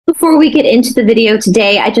Before we get into the video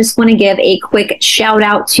today, I just want to give a quick shout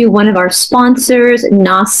out to one of our sponsors,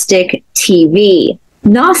 Gnostic TV.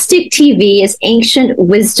 Gnostic TV is ancient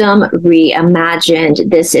wisdom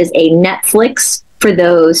reimagined. This is a Netflix for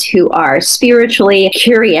those who are spiritually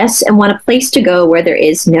curious and want a place to go where there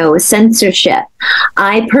is no censorship.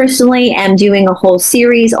 I personally am doing a whole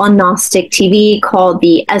series on Gnostic TV called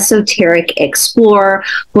The Esoteric Explorer,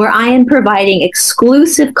 where I am providing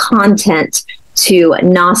exclusive content to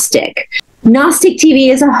Gnostic. Gnostic TV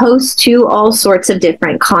is a host to all sorts of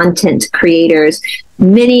different content creators,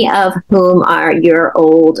 many of whom are your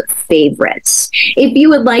old favorites. If you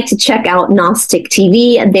would like to check out Gnostic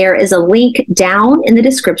TV, there is a link down in the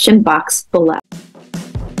description box below.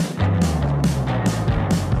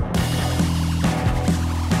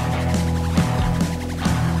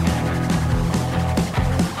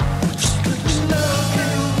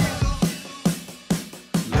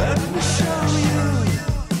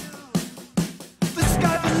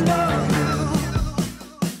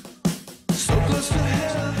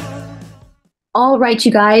 All right,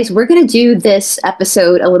 you guys, we're going to do this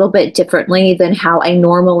episode a little bit differently than how I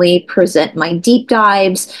normally present my deep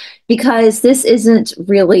dives, because this isn't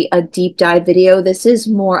really a deep dive video. This is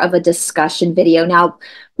more of a discussion video. Now,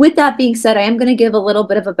 with that being said, I am going to give a little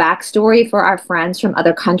bit of a backstory for our friends from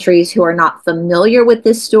other countries who are not familiar with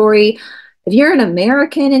this story. If you're an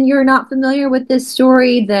American and you're not familiar with this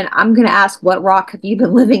story, then I'm going to ask, what rock have you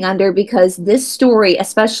been living under? Because this story,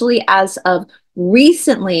 especially as of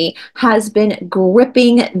recently, has been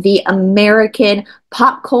gripping the American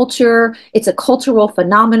pop culture. It's a cultural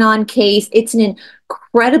phenomenon case. It's an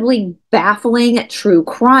incredibly baffling true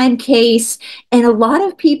crime case. And a lot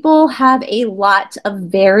of people have a lot of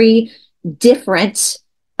very different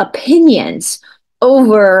opinions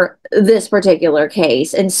over this particular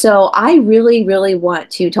case. And so I really, really want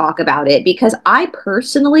to talk about it because I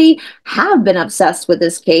personally have been obsessed with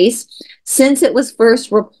this case since it was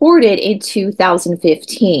first reported in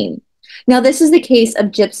 2015. Now, this is the case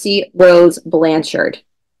of Gypsy Rose Blanchard.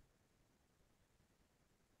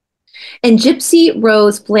 And Gypsy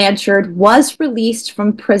Rose Blanchard was released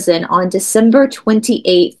from prison on December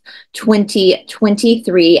 28th,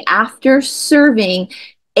 2023, after serving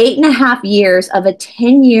 8.5 years of a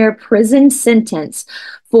 10-year prison sentence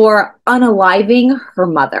for unaliving her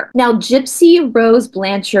mother. Now, Gypsy Rose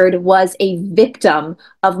Blanchard was a victim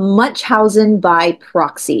of Munchausen by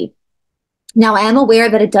proxy. Now, I am aware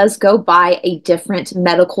that it does go by a different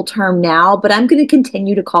medical term now, but I'm going to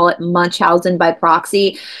continue to call it Munchausen by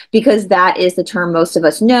proxy because that is the term most of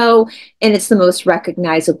us know, and it's the most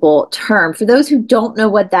recognizable term. For those who don't know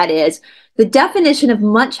what that is, the definition of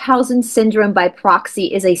Munchausen syndrome by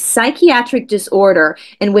proxy is a psychiatric disorder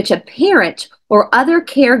in which a parent or other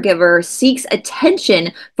caregiver seeks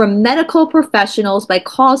attention from medical professionals by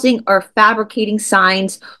causing or fabricating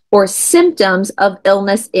signs or symptoms of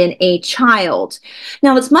illness in a child.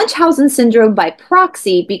 Now, it's Munchausen syndrome by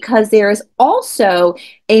proxy because there is also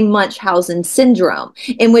a Munchausen syndrome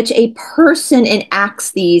in which a person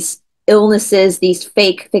enacts these illnesses, these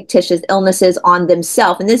fake, fictitious illnesses on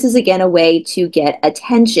themselves. And this is, again, a way to get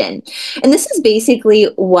attention. And this is basically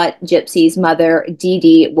what Gypsy's mother, Dee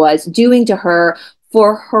Dee, was doing to her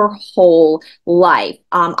for her whole life.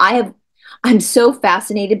 I'm so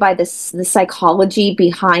fascinated by the psychology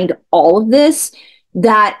behind all of this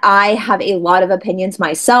that I have a lot of opinions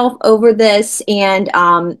myself over this. And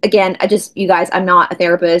again, you guys, I'm not a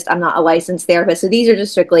therapist. I'm not a licensed therapist. So these are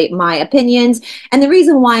just strictly my opinions. And the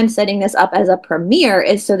reason why I'm setting this up as a premiere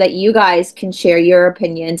is so that you guys can share your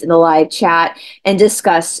opinions in the live chat and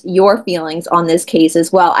discuss your feelings on this case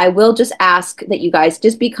as well. I will just ask that you guys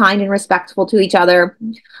just be kind and respectful to each other.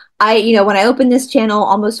 When I opened this channel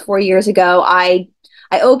almost 4 years ago, I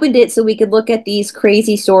opened it so we could look at these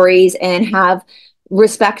crazy stories and have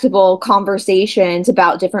respectable conversations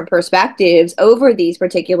about different perspectives over these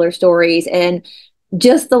particular stories. And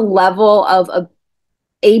just the level of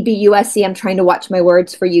ABUSC, I'm trying to watch my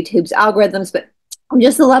words for YouTube's algorithms, but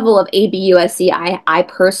just the level of ABUSC I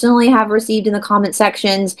personally have received in the comment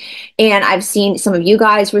sections, and I've seen some of you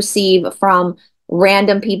guys receive from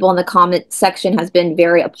random people in the comment section has been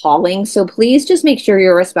very appalling. So please just make sure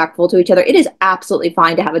you're respectful to each other. It is absolutely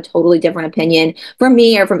fine to have a totally different opinion from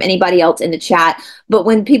me or from anybody else in the chat. But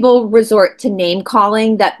when people resort to name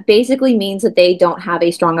calling, that basically means that they don't have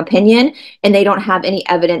a strong opinion and they don't have any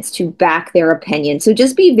evidence to back their opinion. So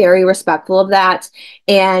just be very respectful of that.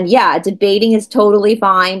 And yeah, debating is totally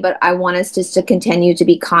fine, but I want us just to continue to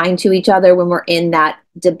be kind to each other when we're in that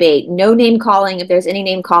debate. No name calling. If there's any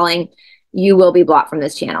name calling, you will be blocked from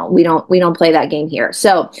this channel. We don't play that game here.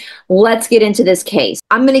 So let's get into this case.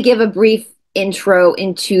 I'm going to give a brief intro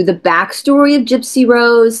into the backstory of Gypsy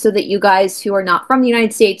Rose so that you guys who are not from the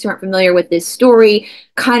United States, who aren't familiar with this story,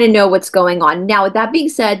 kind of know what's going on. Now, with that being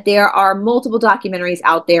said, there are multiple documentaries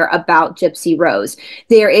out there about Gypsy Rose.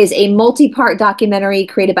 There is a multi-part documentary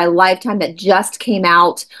created by Lifetime that just came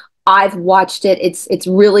out. I've watched it. It's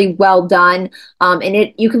really well done.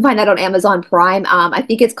 And you can find that on Amazon Prime. I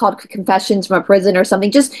think it's called Confessions from a Prison or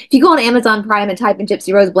something. Just if you go on Amazon Prime and type in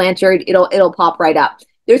Gypsy Rose Blanchard, it'll pop right up.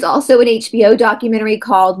 There's also an HBO documentary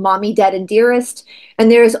called Mommy, Dead, and Dearest.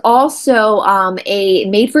 And there's also a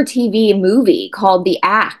made-for-TV movie called The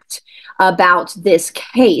Act about this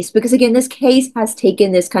case. Because again, this case has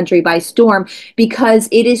taken this country by storm because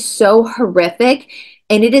it is so horrific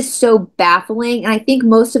and it is so baffling. And I think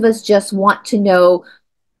most of us just want to know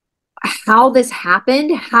how this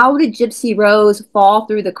happened. How did Gypsy Rose fall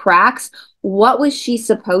through the cracks? What was she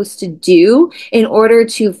supposed to do in order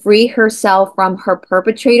to free herself from her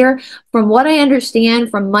perpetrator? From what I understand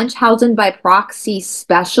from Munchausen by proxy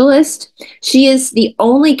specialist, she is the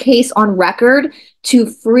only case on record to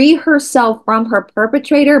free herself from her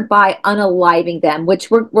perpetrator by unaliving them, which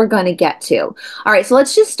we're going to get to. All right, so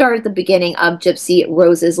let's just start at the beginning of Gypsy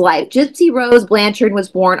Rose's life. Gypsy Rose Blanchard was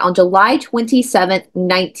born on July 27th,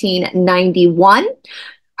 1991.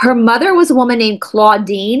 Her mother was a woman named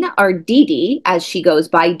Claudine, or Dee Dee, as she goes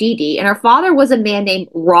by, Dee Dee, and her father was a man named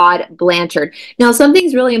Rod Blanchard. Now,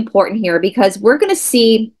 something's really important here because we're going to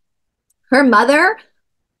see her mother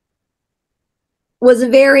was a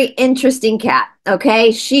very interesting cat,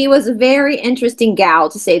 okay? She was a very interesting gal,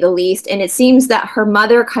 to say the least, and it seems that her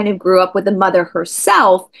mother kind of grew up with a mother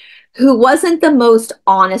herself who wasn't the most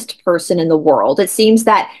honest person in the world. It seems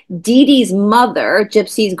that Dee Dee's mother,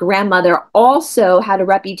 Gypsy's grandmother, also had a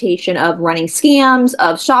reputation of running scams,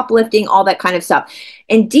 of shoplifting, all that kind of stuff.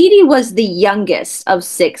 And Dee Dee was the youngest of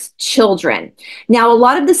 6 children. Now, a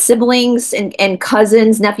lot of the siblings and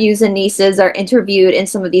cousins, nephews, and nieces are interviewed in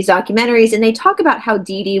some of these documentaries, and they talk about how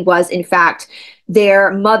Dee Dee was, in fact,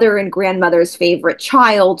 their mother and grandmother's favorite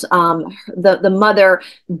child. The mother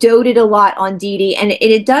doted a lot on Dee Dee, and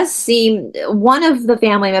it does seem one of the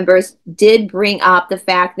family members did bring up the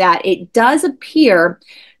fact that it does appear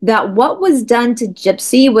that what was done to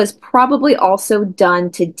Gypsy was probably also done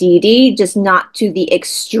to Dee Dee, just not to the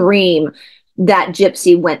extreme that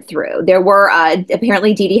Gypsy went through. There were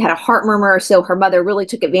apparently Dee Dee had a heart murmur, so her mother really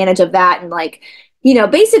took advantage of that. And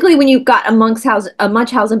basically when you've got a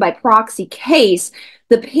Munchausen by proxy case,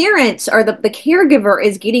 the parents or the caregiver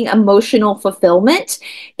is getting emotional fulfillment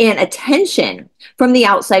and attention from the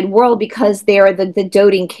outside world because they're the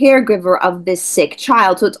doting caregiver of this sick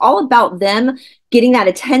child. So it's all about them getting that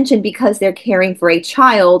attention because they're caring for a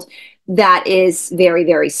child that is very,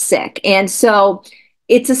 very sick. And so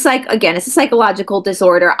it's a psychological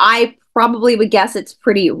disorder. I probably would guess it's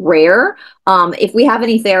pretty rare. If we have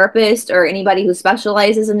any therapists or anybody who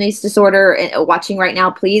specializes in this disorder watching right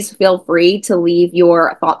now, please feel free to leave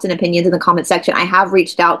your thoughts and opinions in the comment section. I have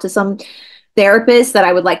reached out to some therapists that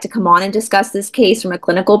I would like to come on and discuss this case from a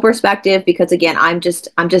clinical perspective because, again, I'm just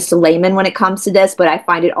a layman when it comes to this, but I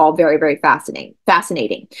find it all very, very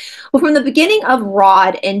fascinating. Well, from the beginning of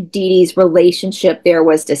Rod and Dee Dee's relationship, there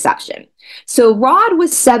was deception. So Rod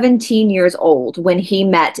was 17 years old when he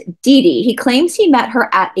met Dee Dee. He claims he met her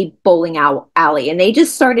at a bowling alley, and they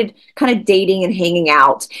just started kind of dating and hanging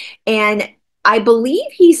out. And I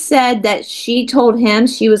believe he said that she told him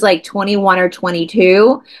she was like 21 or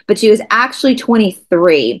 22, but she was actually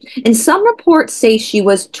 23. And some reports say she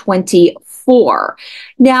was 24.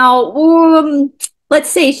 Now, let's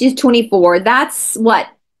say she's 24. That's what,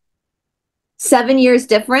 7 years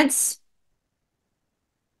difference?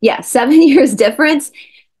 Yeah, 7 years difference.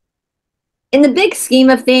 In the big scheme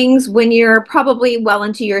of things, when you're probably well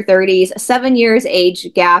into your 30s, 7 years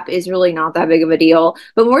age gap is really not that big of a deal.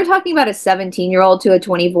 But when we're talking about a 17-year-old to a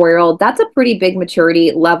 24-year-old, that's a pretty big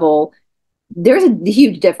maturity level. There's a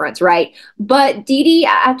huge difference, right? But Dee Dee,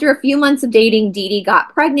 after a few months of dating, Dee Dee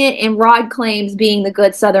got pregnant, and Rod claims, being the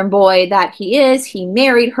good Southern boy that he is, he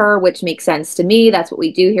married her, which makes sense to me. That's what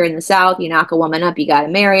we do here in the South. You knock a woman up, you got to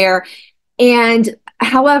marry her. And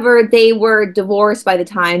however, they were divorced by the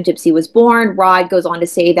time Gypsy was born. Rod goes on to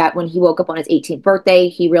say that when he woke up on his 18th birthday,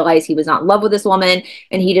 he realized he was not in love with this woman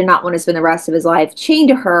and he did not want to spend the rest of his life chained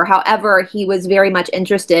to her. However, he was very much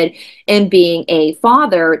interested in being a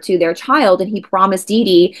father to their child, and he promised Dee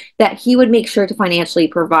Dee that he would make sure to financially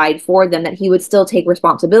provide for them, that he would still take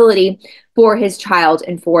responsibility for his child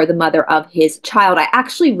and for the mother of his child. I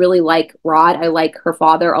actually really like Rod. I like her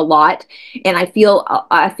father a lot, and I feel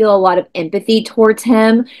a lot of empathy towards him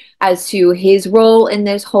him as to his role in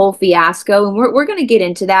this whole fiasco. And we're going to get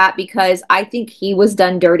into that because I think he was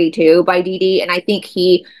done dirty too by Dee Dee. And I think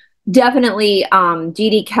he definitely, Dee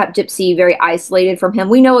Dee kept Gypsy very isolated from him.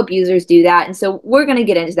 We know abusers do that. And so we're going to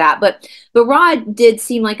get into that. But Rod does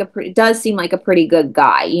seem like a pretty good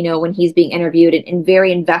guy, you know, when he's being interviewed, and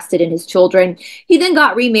very invested in his children. He then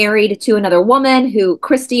got remarried to another woman, who,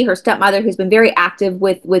 Christy, her stepmother, who's been very active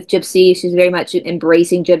with Gypsy. She's very much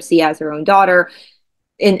embracing Gypsy as her own daughter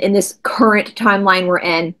in this current timeline we're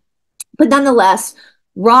in. But nonetheless,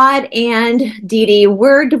 Rod and Dee Dee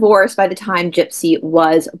were divorced by the time Gypsy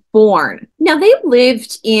was born. Now, they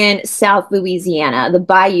lived in South Louisiana, the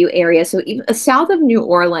Bayou area, so even south of New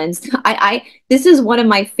Orleans. This is one of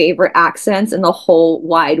my favorite accents in the whole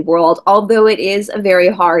wide world, although it is a very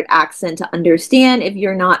hard accent to understand if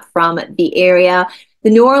you're not from the area. The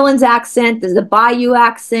New Orleans accent, there's the Bayou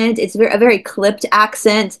accent, it's a very clipped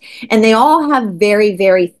accent, and they all have very,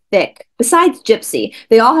 very thick, besides Gypsy,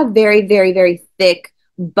 they all have very, very, very thick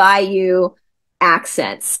Bayou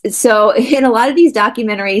accents. So in a lot of these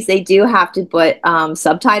documentaries, they do have to put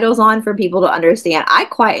subtitles on for people to understand. I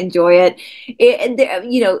quite enjoy it.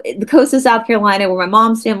 You know, the coast of South Carolina, where my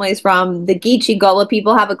mom's family is from, the Geechee Gullah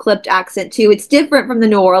people have a clipped accent too. It's different from the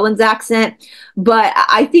New Orleans accent, but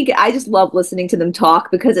I think I just love listening to them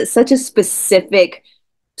talk because it's such a specific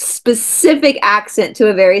accent to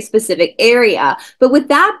a very specific area. But with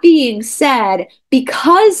that being said,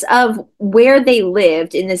 because of where they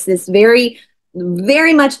lived in this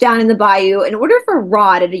very much down in the bayou, in order for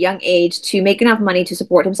Rod at a young age to make enough money to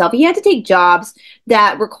support himself, he had to take jobs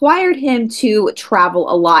that required him to travel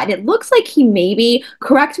a lot. And it looks like he maybe,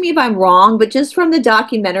 correct me if I'm wrong, but just from the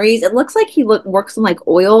documentaries, it looks like he works in like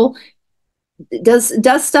oil, does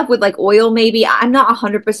stuff with like oil maybe. I'm not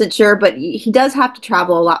 100% sure, but he does have to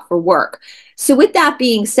travel a lot for work. So with that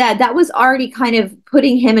being said, that was already kind of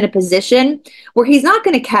putting him in a position where he's not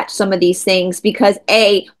going to catch some of these things because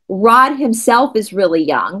Rod himself is really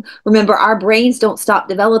young. Remember, our brains don't stop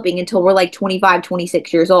developing until we're like 25,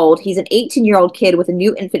 26 years old. He's an 18-year-old kid with a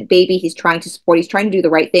new infant baby he's trying to support. He's trying to do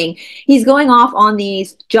the right thing. He's going off on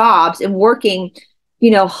these jobs and working,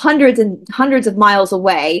 you know, hundreds and hundreds of miles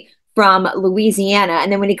away from Louisiana.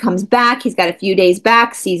 And then when he comes back, he's got a few days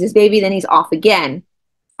back, sees his baby, then he's off again.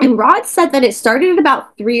 And Rod said that it started at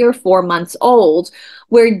about 3 or 4 months old,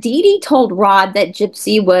 where Dee Dee told Rod that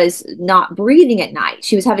Gypsy was not breathing at night.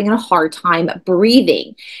 She was having a hard time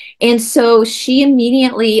breathing. And so she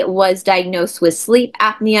immediately was diagnosed with sleep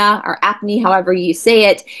apnea, or apnea, however you say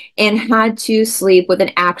it, and had to sleep with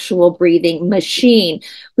an actual breathing machine,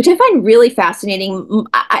 which I find really fascinating.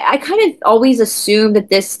 I kind of always assume that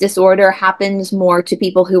this disorder happens more to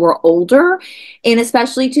people who are older, and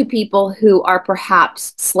especially to people who are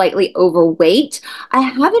perhaps slightly overweight. I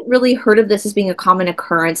haven't really heard of this as being a common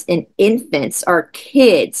occurrence in infants or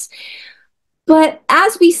kids. But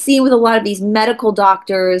as we see with a lot of these medical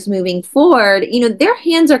doctors moving forward, you know, their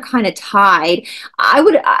hands are kind of tied.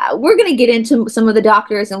 We're going to get into some of the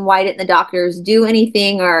doctors and why didn't the doctors do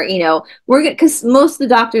anything, or, you know, because most of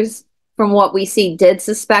the doctors, from what we see, did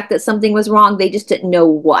suspect that something was wrong. They just didn't know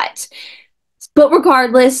what. But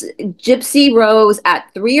regardless, Gypsy Rose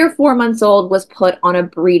at 3 or 4 months old was put on a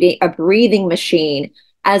breathing machine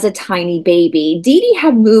as a tiny baby. Dee Dee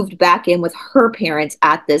had moved back in with her parents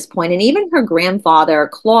at this point, and even her grandfather,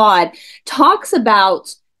 Claude, talks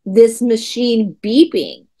about this machine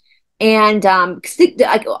beeping and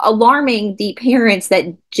alarming the parents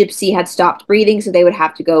that Gypsy had stopped breathing, so they would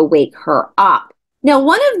have to go wake her up. Now,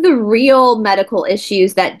 one of the real medical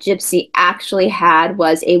issues that Gypsy actually had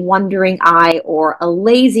was a wandering eye, or a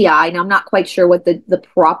lazy eye. Now, I'm not quite sure what the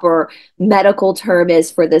proper medical term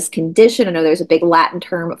is for this condition. I know there's a big Latin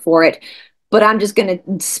term for it, but I'm just going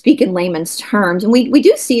to speak in layman's terms. And we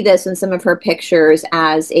do see this in some of her pictures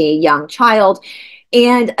as a young child.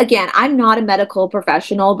 And again, I'm not a medical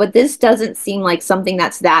professional, but this doesn't seem like something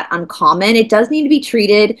that's that uncommon. It does need to be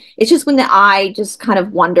treated. It's just when the eye just kind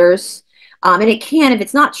of wanders. And it can, if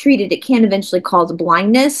it's not treated, it can eventually cause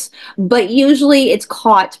blindness, but usually it's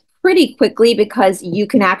caught pretty quickly because you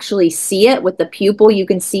can actually see it with the pupil. You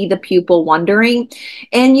can see the pupil wandering.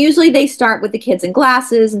 And usually they start with the kids in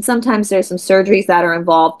glasses, and sometimes there's some surgeries that are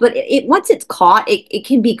involved, but once it's caught, it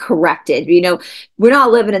can be corrected. You know, we're not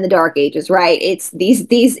living in the dark ages, right? It's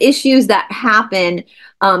these issues that happen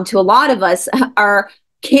to a lot of us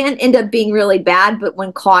can end up being really bad, but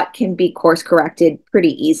when caught can be course corrected pretty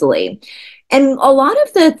easily. And a lot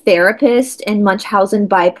of the therapists and Munchausen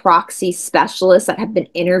by proxy specialists that have been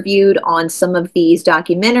interviewed on some of these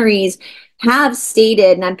documentaries have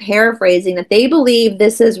stated, and I'm paraphrasing, that they believe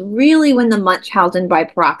this is really when the Munchausen by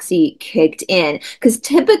proxy kicked in. Because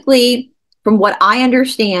typically, from what I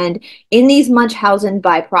understand, in these Munchausen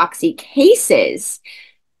by proxy cases,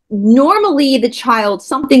 normally the child,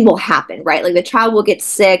 something will happen, right? Like the child will get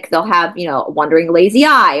sick, they'll have, a wandering lazy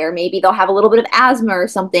eye, or maybe they'll have a little bit of asthma or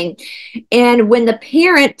something. And when the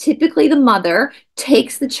parent, typically the mother,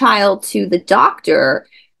 takes the child to the doctor,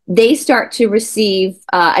 they start to receive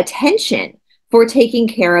attention for taking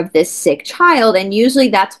care of this sick child. And usually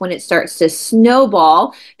that's when it starts to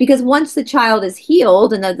snowball, because once the child is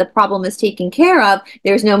healed and the problem is taken care of,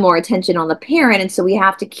 there's no more attention on the parent. And so we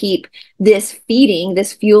have to keep this feeding,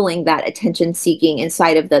 this fueling that attention seeking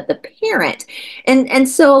inside of the parent. And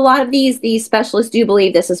so a lot of these specialists do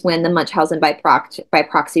believe this is when the Munchausen by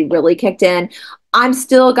proxy really kicked in. I'm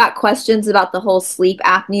still got questions about the whole sleep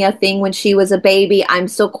apnea thing when she was a baby. I'm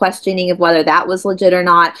still questioning of whether that was legit or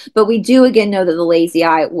not, but we do again know that the lazy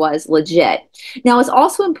eye was legit. Now, it's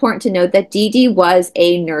also important to note that Dee Dee was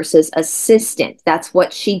a nurse's assistant. That's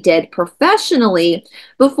what she did professionally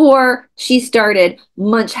before she started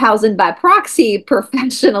Munchausen by proxy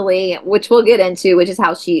professionally, which we'll get into, which is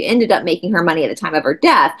how she ended up making her money at the time of her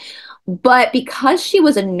death. But because she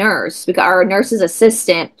was a nurse, or a nurse's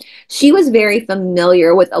assistant, she was very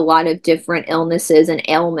familiar with a lot of different illnesses and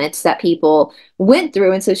ailments that people went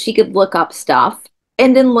through. And so she could look up stuff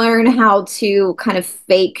and then learn how to kind of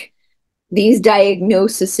fake these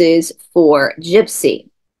diagnoses for Gypsy.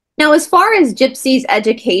 Now, as far as Gypsy's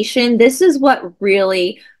education, this is what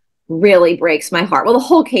really breaks my heart. Well, the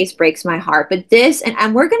whole case breaks my heart, but this,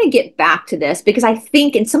 and we're going to get back to this, because I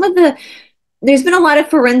think in some of there's been a lot of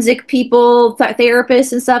forensic people,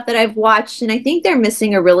 therapists and stuff that I've watched, and I think they're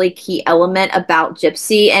missing a really key element about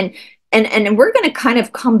Gypsy. And we're going to kind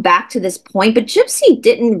of come back to this point, but Gypsy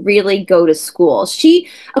didn't really go to school. She,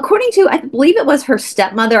 according to, I believe it was her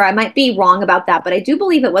stepmother, I might be wrong about that, but I do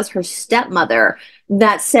believe it was her stepmother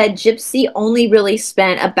that said Gypsy only really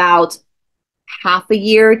spent about half a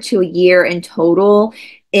year to a year in total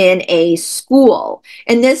in a school.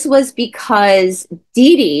 And this was because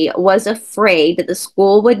Dee Dee was afraid that the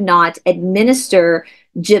school would not administer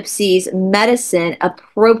Gypsy's medicine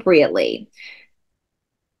appropriately.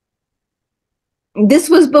 This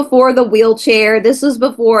was before the wheelchair. This was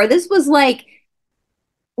like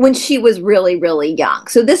when she was really young.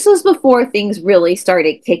 So this was before things really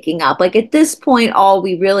started kicking up. Like at this point, all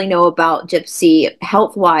we really know about Gypsy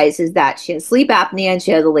health-wise is that she has sleep apnea and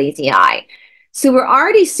she has a lazy eye. So we're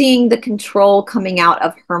already seeing the control coming out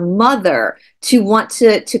of her mother to want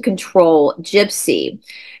to control Gypsy.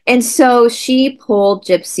 And so she pulled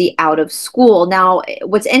Gypsy out of school. Now,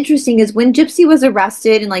 what's interesting is when Gypsy was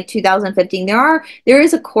arrested in like 2015, there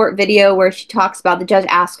is a court video where she talks about, the judge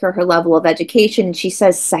asked her level of education, and she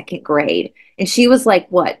says second grade. And she was like,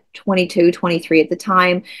 what, 22, 23 at the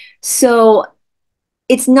time. So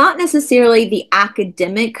it's not necessarily the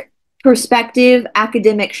academic perspective,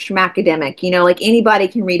 academic schmacademic, like anybody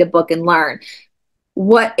can read a book and learn.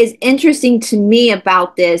 What is interesting to me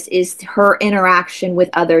about this is her interaction with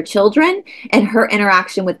other children and her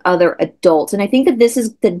interaction with other adults. And I think that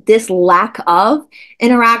this lack of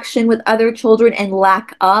interaction with other children and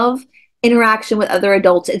lack of interaction with other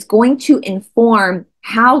adults is going to inform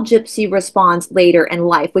how Gypsy responds later in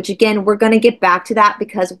life, which again, we're going to get back to that,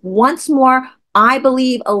 because once more, I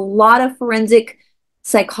believe a lot of forensic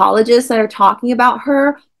psychologists that are talking about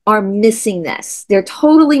her are missing this. They're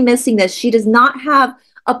totally missing this. She does not have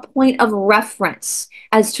a point of reference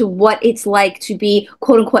as to what it's like to be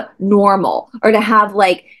quote unquote normal, or to have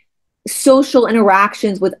like social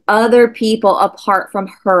interactions with other people apart from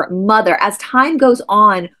her mother. As time goes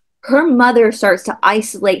on, her mother starts to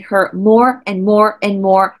isolate her more and more and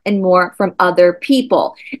more and more from other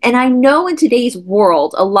people. And I know in today's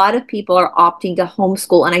world, a lot of people are opting to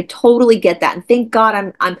homeschool, and I totally get that. And thank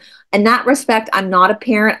God I'm in that respect, I'm not a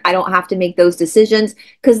parent. I don't have to make those decisions,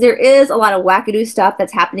 because there is a lot of wackadoo stuff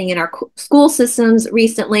that's happening in our school systems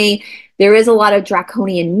recently. There is a lot of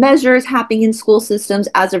draconian measures happening in school systems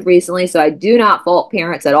as of recently. So I do not fault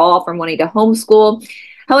parents at all for wanting to homeschool.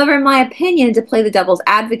 However, in my opinion, to play the devil's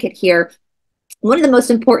advocate here, one of the most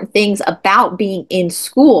important things about being in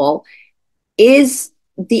school is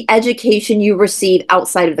the education you receive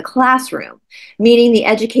outside of the classroom, meaning the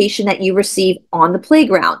education that you receive on the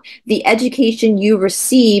playground, the education you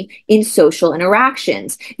receive in social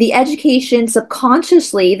interactions, the education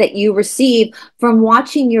subconsciously that you receive from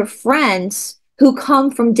watching your friends who come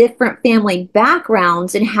from different family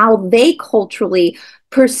backgrounds and how they culturally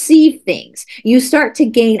perceive things. You start to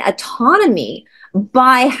gain autonomy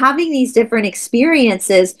by having these different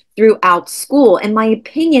experiences throughout school. In my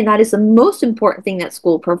opinion, that is the most important thing that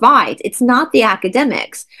school provides. It's not the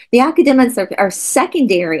academics. The academics are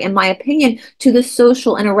secondary, in my opinion, to the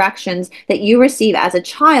social interactions that you receive as a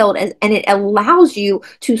child, and it allows you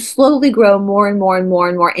to slowly grow more and more and more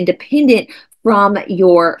and more independent from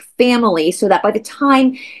your family, so that by the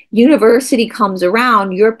time university comes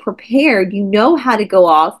around, you're prepared. You know how to go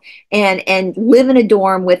off and live in a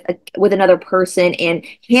dorm with another person and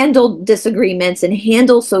handle disagreements and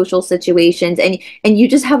handle social situations, and you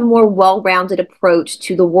just have a more well-rounded approach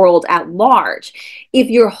to the world at large.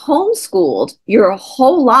 If you're homeschooled your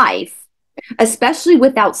whole life, especially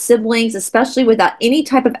without siblings, especially without any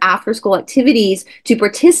type of after school activities to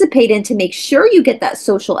participate in to make sure you get that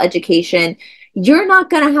social education, you're not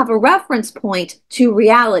going to have a reference point to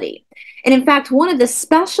reality. And in fact, one of the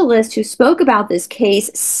specialists who spoke about this case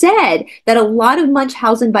said that a lot of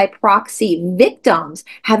Munchausen by proxy victims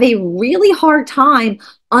have a really hard time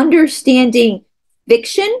understanding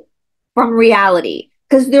fiction from reality,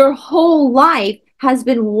 because their whole life has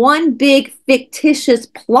been one big fictitious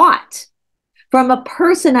plot from a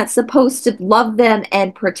person that's supposed to love them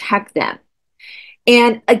and protect them.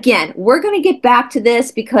 And again, we're going to get back to this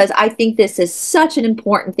because I think this is such an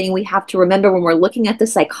important thing we have to remember when we're looking at the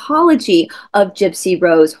psychology of Gypsy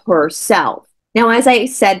Rose herself. Now, as I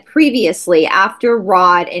said previously, after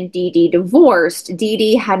Rod and Dee Dee divorced, Dee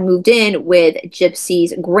Dee had moved in with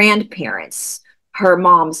Gypsy's grandparents, her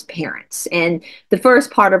mom's parents. And the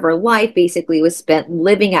first part of her life basically was spent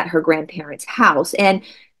living at her grandparents' house. And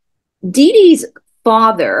Dee Dee's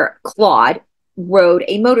father, Claude, rode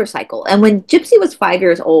a motorcycle. And when Gypsy was 5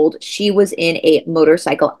 years old, she was in a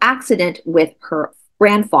motorcycle accident with her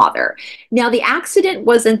grandfather. Now, the accident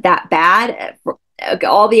wasn't that bad. For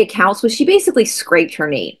all the accounts was she basically scraped her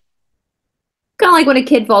knee. Kind of like when a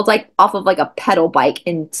kid falls off of a pedal bike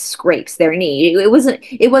and scrapes their knee. It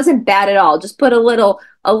wasn't bad at all. Just put a little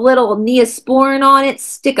Neosporin on it,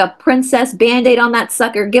 stick a princess band-aid on that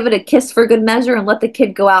sucker, give it a kiss for good measure, and let the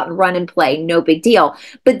kid go out and run and play. No big deal.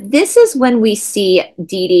 But this is when we see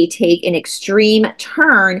Dee Dee take an extreme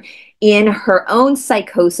turn in her own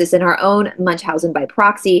psychosis and her own Munchausen by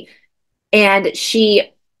proxy, and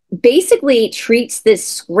she basically treats this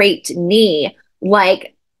scraped knee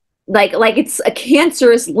like it's a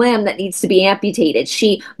cancerous limb that needs to be amputated.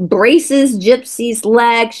 She braces Gypsy's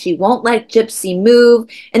leg. She won't let Gypsy move.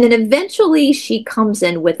 And then eventually she comes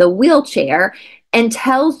in with a wheelchair and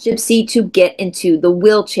tells Gypsy to get into the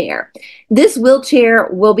wheelchair. This wheelchair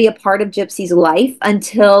will be a part of Gypsy's life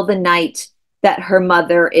until the night that her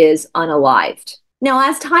mother is unalived. Now,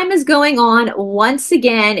 as time is going on, once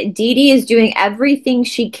again, Dee Dee is doing everything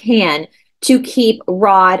she can to keep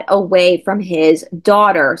Rod away from his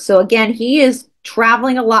daughter. So again, he is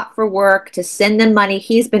traveling a lot for work to send them money.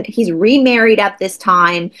 He's remarried at this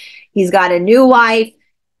time. He's got a new wife.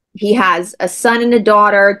 He has a son and a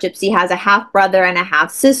daughter. Gypsy has a half brother and a half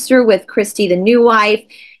sister with Christy, the new wife.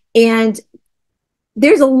 And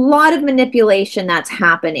there's a lot of manipulation that's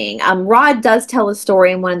happening. Rod does tell a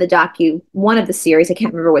story in one of the series, I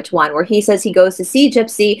can't remember which one, where he says he goes to see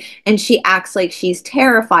Gypsy and she acts like she's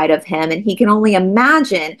terrified of him. And he can only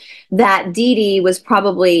imagine that Dee Dee was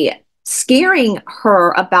probably scaring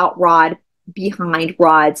her about Rod behind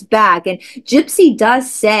Rod's back. And Gypsy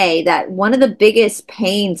does say that one of the biggest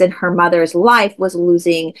pains in her mother's life was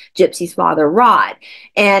losing Gypsy's father, Rod.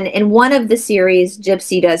 And in one of the series,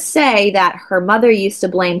 Gypsy does say that her mother used to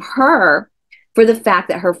blame her for the fact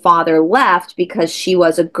that her father left because she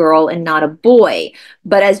was a girl and not a boy.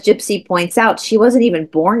 But as Gypsy points out, she wasn't even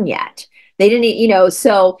born yet. They didn't,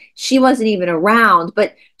 so she wasn't even around.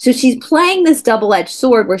 But so she's playing this double-edged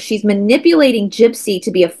sword where she's manipulating Gypsy to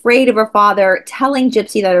be afraid of her father, telling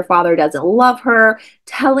Gypsy that her father doesn't love her,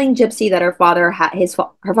 telling Gypsy that her father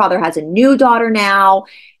has a new daughter now,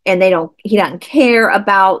 and he doesn't care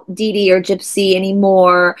about Dee Dee or Gypsy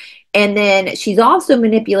anymore. And then she's also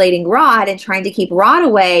manipulating Rod and trying to keep Rod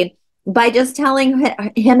away by just telling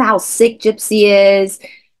him how sick Gypsy is.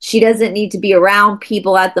 She doesn't need to be around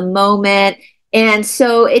people at the moment. And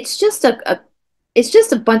so it's just a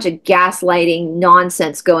bunch of gaslighting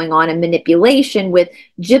nonsense going on and manipulation with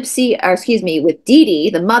with Dee Dee,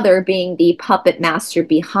 the mother, being the puppet master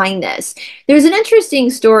behind this. There's an interesting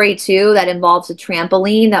story too that involves a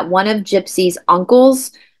trampoline that one of Gypsy's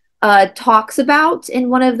uncles talks about in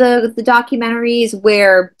one of the documentaries,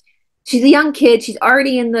 where she's a young kid. She's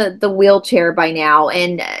already in the wheelchair by now.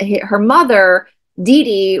 And her mother, Dee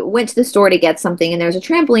Dee, went to the store to get something, and there's a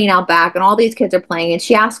trampoline out back and all these kids are playing, and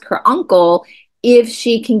she asked her uncle if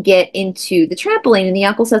she can get into the trampoline. And the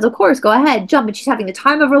uncle says, of course, go ahead, jump. And she's having the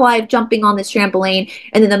time of her life jumping on this trampoline.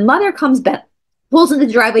 And then the mother comes back, pulls into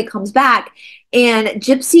the driveway, comes back, and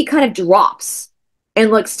Gypsy kind of drops and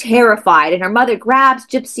looks terrified. And her mother grabs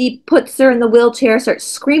Gypsy, puts her in the wheelchair, starts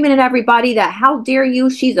screaming at everybody that, how dare you?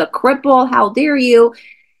 She's a cripple. How dare you?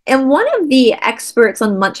 And one of the experts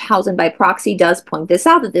on Munchausen by proxy does point this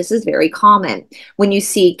out, that this is very common when you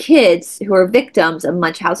see kids who are victims of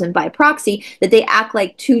Munchausen by proxy, that they act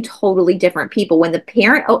like two totally different people. When the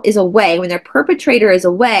parent is away, when their perpetrator is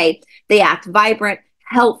away, they act vibrant,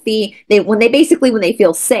 healthy. When they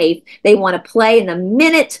feel safe, they want to play. And the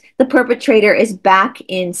minute the perpetrator is back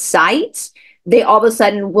in sight, they all of a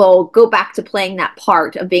sudden will go back to playing that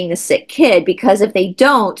part of being the sick kid, because if they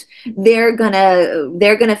don't, they're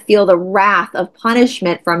gonna feel the wrath of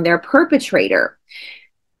punishment from their perpetrator.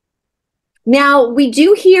 Now, we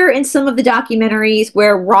do hear in some of the documentaries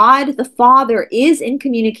where Rod, the father, is in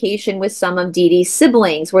communication with some of Dee Dee's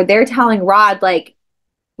siblings, where they're telling Rod, like,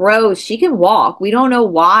 bro, she can walk. We don't know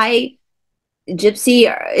why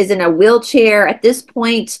Gypsy is in a wheelchair. At this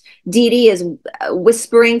point, Dee Dee is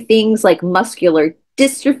whispering things like muscular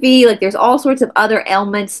dystrophy. Like, there's all sorts of other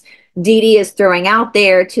ailments Dee Dee is throwing out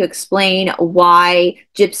there to explain why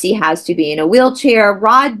Gypsy has to be in a wheelchair.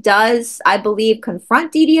 Rod does, I believe,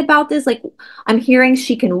 confront Dee Dee about this. Like, I'm hearing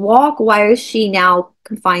she can walk. Why is she now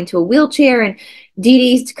confined to a wheelchair? And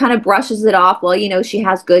Dee Dee kind of brushes it off. Well, you know, she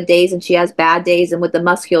has good days and she has bad days. And with the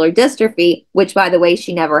muscular dystrophy, which, by the way,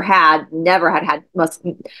 she never had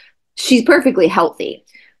she's perfectly healthy.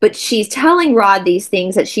 But she's telling Rod these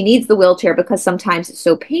things, that she needs the wheelchair because sometimes it's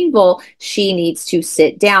so painful, she needs to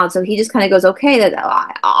sit down. So he just kind of goes, okay,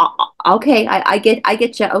 okay, I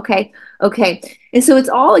get you. Okay, okay. And so it's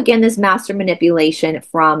all, again, this master manipulation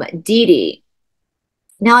from Dee Dee.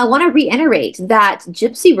 Now, I want to reiterate that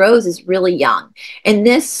Gypsy Rose is really young, and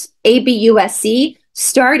this ABUSC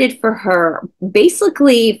started for her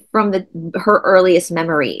basically from her earliest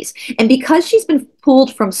memories. And because she's been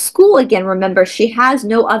pulled from school again, remember, she has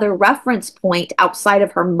no other reference point outside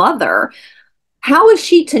of her mother. How is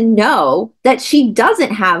she to know that she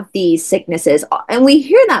doesn't have these sicknesses? And we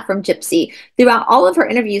hear that from Gypsy throughout all of her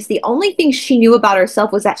interviews. The only thing she knew about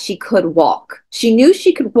herself was that she could walk. She knew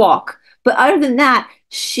she could walk, but other than that,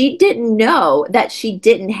 she didn't know that she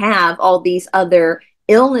didn't have all these other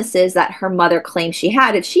illnesses that her mother claimed she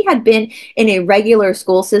had. If she had been in a regular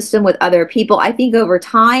school system with other people, I think over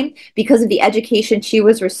time, because of the education she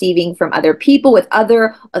was receiving from other people, with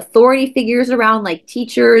other authority figures around, like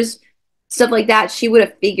teachers, stuff like that, she would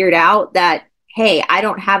have figured out that, hey, I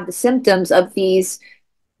don't have the symptoms of these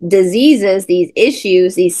diseases, these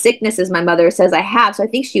issues, these sicknesses my mother says I have. So I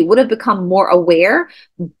think she would have become more aware.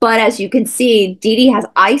 But as you can see, Dee Dee has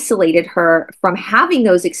isolated her from having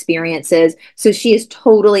those experiences. So she is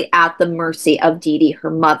totally at the mercy of Dee Dee, her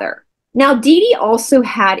mother. Now, Dee Dee also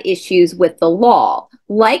had issues with the law.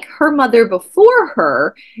 Like her mother before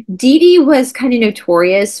her, Dee Dee was kind of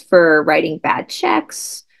notorious for writing bad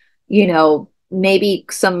checks, you know, maybe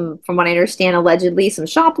some, from what I understand, allegedly some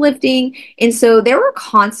shoplifting. And so there were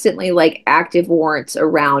constantly like active warrants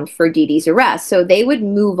around for Dee Dee's arrest. So they would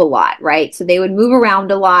move a lot, right? So they would move around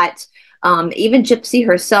a lot. Even Gypsy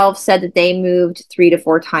herself said that they moved 3 to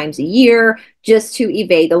 4 times a year just to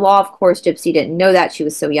evade the law. Of course, Gypsy didn't know that. She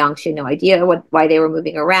was so young. She had no idea why they were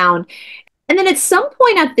moving around. And then at some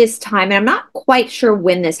point at this time, and I'm not quite sure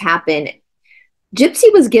when this happened,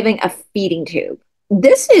 Gypsy was giving a feeding tube.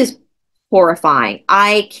 This is horrifying.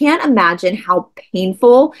 I can't imagine how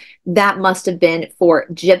painful that must have been for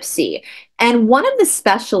Gypsy. And one of the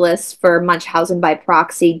specialists for Munchausen by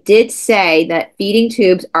proxy did say that feeding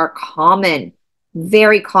tubes are common,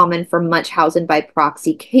 very common for Munchausen by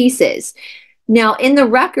proxy cases. Now, in the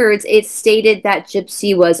records, it stated that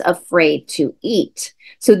Gypsy was afraid to eat.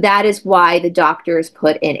 So that is why the doctors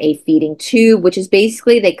put in a feeding tube, which is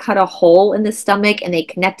basically they cut a hole in the stomach and they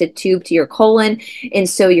connect a tube to your colon. And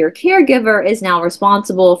so your caregiver is now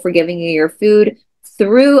responsible for giving you your food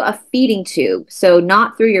through a feeding tube. So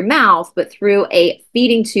not through your mouth, but through a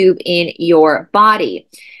feeding tube in your body.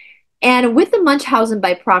 And with the Munchausen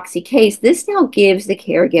by proxy case, this now gives the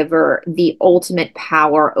caregiver the ultimate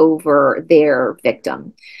power over their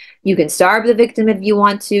victim. You can starve the victim if you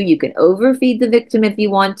want to. You can overfeed the victim if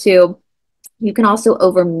you want to. You can also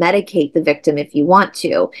over-medicate the victim if you want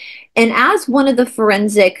to. And as one of the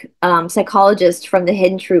forensic psychologists from the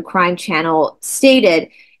Hidden True Crime channel stated,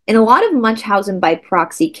 in a lot of Munchausen by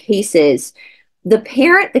proxy cases, the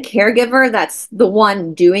parent, the caregiver, that's the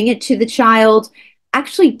one doing it to the child,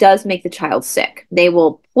 actually does make the child sick. They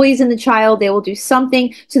will poison the child. They will do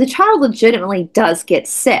something. So the child legitimately does get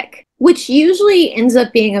sick. which usually ends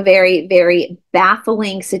up being a very, very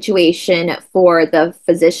baffling situation for the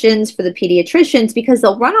physicians, for the pediatricians, because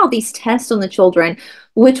they'll run all these tests on the children,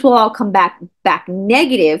 which will all come back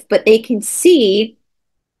negative, but they can see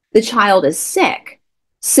the child is sick.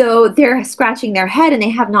 So they're scratching their head and they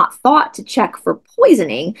have not thought to check for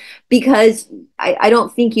poisoning, because I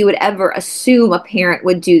don't think you would ever assume a parent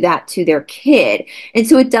would do that to their kid. And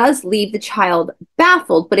so it does leave the child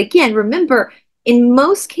baffled. But again, remember, in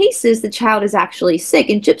most cases, the child is actually sick.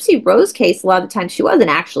 In Gypsy Rose's case, a lot of the time she wasn't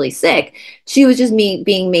actually sick. She was just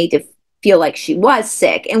being made to feel like she was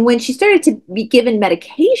sick. And when she started to be given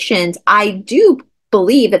medications, I do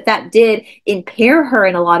believe that that did impair her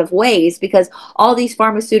in a lot of ways, because all these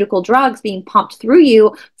pharmaceutical drugs being pumped through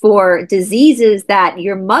you for diseases that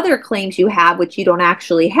your mother claims you have, which you don't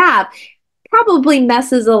actually have, probably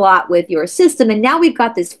messes a lot with your system. And now we've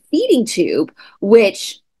got this feeding tube,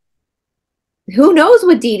 which who knows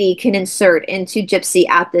what Dee Dee can insert into Gypsy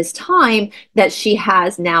at this time that she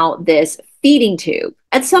has now this feeding tube.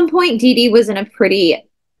 At some point, Dee Dee was in a pretty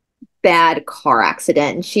bad car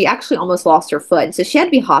accident, and she actually almost lost her foot. So she had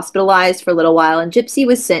to be hospitalized for a little while, and Gypsy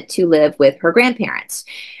was sent to live with her grandparents.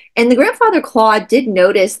 And the grandfather, Claude, did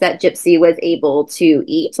notice that Gypsy was able to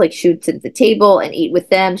eat, like she would sit at the table and eat with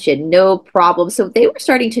them. She had no problem. So they were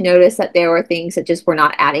starting to notice that there were things that just were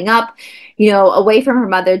not adding up. You know, away from her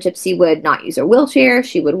mother, Gypsy would not use her wheelchair.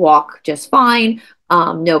 She would walk just fine.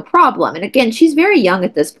 No problem. And again, she's very young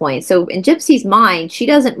at this point. So in Gypsy's mind, she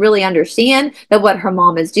doesn't really understand that what her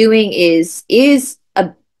mom is doing is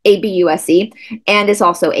a ABUSE and is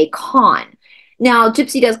also a con. Now,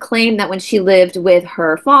 Gypsy does claim that when she lived with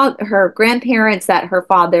her grandparents, that her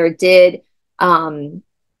father did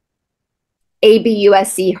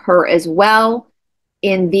ABUSE her as well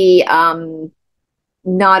in the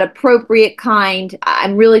not appropriate kind.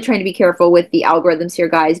 I'm really trying to be careful with the algorithms here,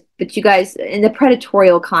 guys, but you guys, in the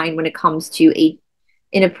predatorial kind when it comes to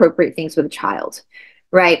inappropriate things with a child,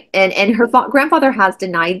 right? And her grandfather has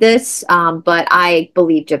denied this, but I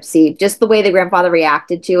believe Gypsy. Just the way the grandfather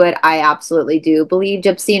reacted to it, I absolutely do believe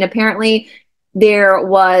Gypsy. And apparently there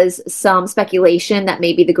was some speculation that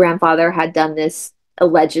maybe the grandfather had done this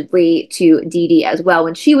allegedly to Dee Dee as well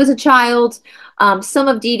when she was a child. Some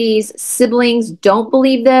of Dee Dee's siblings don't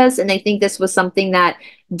believe this, and they think this was something that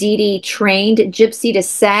Dee Dee trained Gypsy to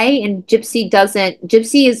say, and Gypsy doesn't.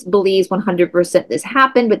 Gypsy believes 100% this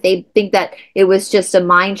happened, but they think that it was just a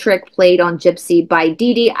mind trick played on Gypsy by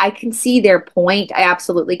Dee Dee. I can see their point. I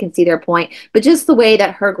absolutely can see their point, but just the way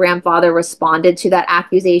that her grandfather responded to that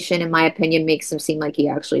accusation, in my opinion, makes him seem like he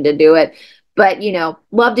actually did do it. But, you know,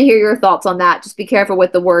 love to hear your thoughts on that. Just be careful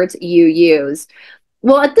with the words you use.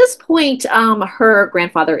 Well, at this point, her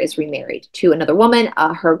grandfather is remarried to another woman.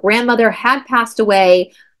 Her grandmother had passed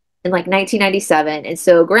away in like 1997. And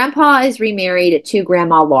so grandpa is remarried to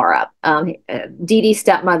Grandma Laura, Dee Dee's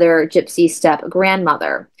stepmother, Gypsy's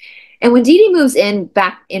step-grandmother. And when Dee Dee moves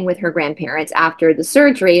back in with her grandparents after the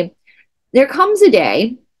surgery, there comes a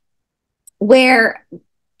day where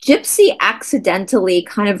Gypsy accidentally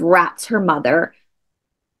kind of rats her mother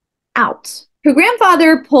out. Her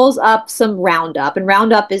grandfather pulls up some Roundup, and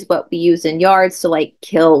Roundup is what we use in yards to like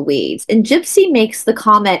kill weeds. And Gypsy makes the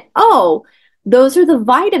comment, "Oh, those are the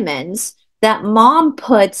vitamins that mom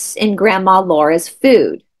puts in Grandma Laura's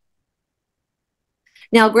food."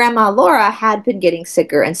 Now, Grandma Laura had been getting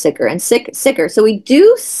sicker and sicker and sicker. So we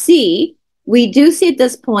do see at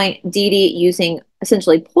this point Dee Dee using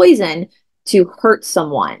essentially poison to hurt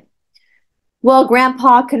someone. Well,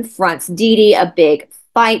 Grandpa confronts Dee Dee. A big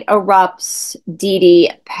fight erupts. Dee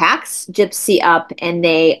Dee packs Gypsy up and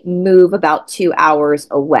they move about 2 hours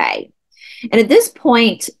away. And at this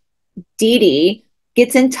point, Dee Dee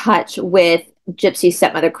gets in touch with Gypsy's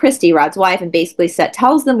stepmother, Christy, Rod's wife, and basically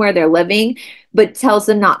tells them where they're living, but tells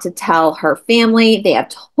them not to tell her family. They have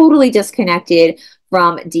totally disconnected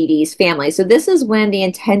from Dee Dee's family. So this is when the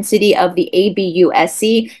intensity of the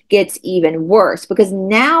ABUSE gets even worse, because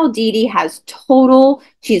now Dee Dee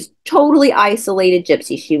she's totally isolated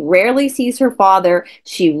Gypsy. She rarely sees her father.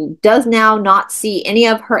 She does now not see any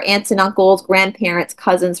of her aunts and uncles, grandparents,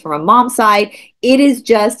 cousins from a mom's side. It is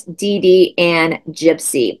just Dee Dee and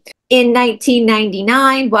Gypsy. In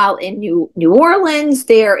 1999, while in New Orleans,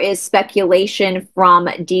 there is speculation from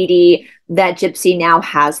Dee Dee that Gypsy now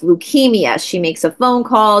has leukemia. She makes a phone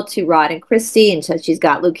call to Rod and Christy and says she's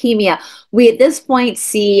got leukemia. We at this point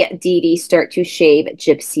see Dee Dee start to shave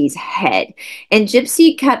Gypsy's head. And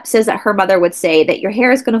Gypsy says that her mother would say that your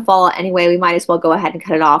hair is going to fall anyway. We might as well go ahead and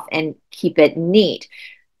cut it off and keep it neat.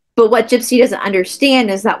 But what Gypsy doesn't understand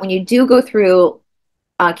is that when you do go through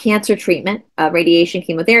cancer treatment, radiation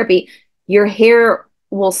chemotherapy, your hair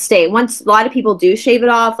will stay. Once a lot of people do shave it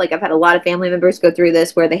off, like I've had a lot of family members go through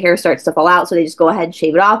this where the hair starts to fall out, so they just go ahead and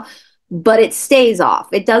shave it off. But it stays off.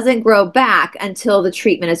 It doesn't grow back until the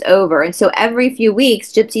treatment is over. And so every few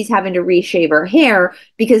weeks, Gypsy's having to reshave her hair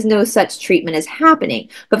because no such treatment is happening.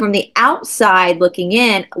 But from the outside looking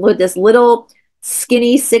in, with this little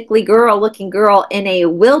skinny, sickly girl looking girl in a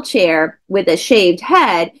wheelchair with a shaved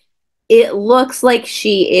head, it looks like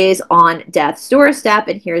she is on death's doorstep.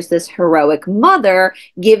 And here's this heroic mother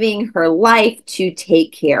giving her life to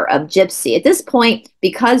take care of Gypsy. At this point,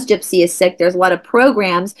 because Gypsy is sick, there's a lot of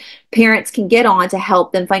programs parents can get on to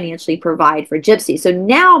help them financially provide for Gypsy. So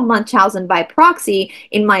now Munchausen by proxy,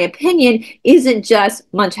 in my opinion, isn't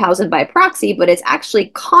just Munchausen by proxy, but it's actually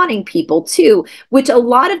conning people too, which a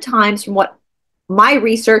lot of times, from what my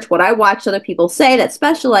research, what I watched other people say that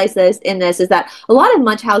specialize in this, is that a lot of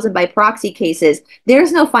Munchausen by proxy cases,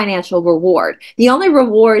 there's no financial reward. The only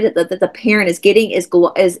reward that the parent is getting is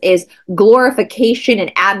glorification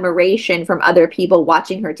and admiration from other people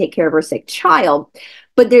watching her take care of her sick child.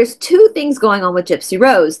 But there's two things going on with Gypsy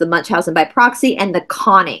Rose: the Munchausen by proxy and the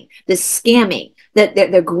conning, the scamming, that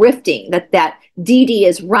they're grifting, that Dee Dee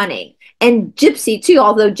is running. And Gypsy too,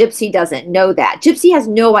 although Gypsy doesn't know that. Gypsy has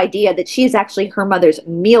no idea that she is actually her mother's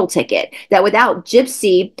meal ticket, that without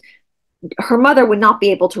Gypsy, her mother would not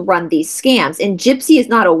be able to run these scams. And Gypsy is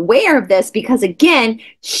not aware of this because, again,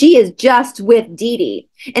 she is just with Dee Dee.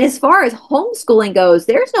 And as far as homeschooling goes,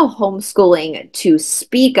 there's no homeschooling to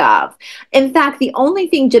speak of. In fact, the only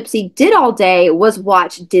thing Gypsy did all day was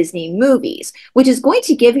watch Disney movies, which is going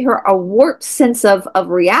to give her a warped sense of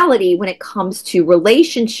reality when it comes to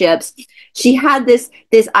relationships. She had this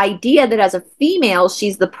idea that as a female,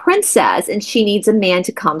 she's the princess and she needs a man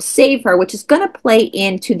to come save her, which is going to play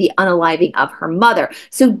into the unaliving of her mother.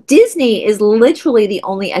 So Disney is literally the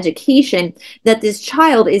only education that this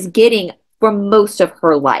child is getting for most of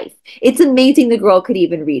her life. It's amazing the girl could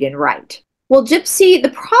even read and write. Well, Gypsy, the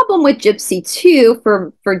problem with Gypsy too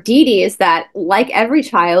for Dee Dee is that, like every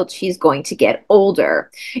child, she's going to get older.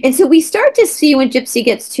 And so we start to see when Gypsy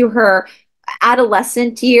gets to her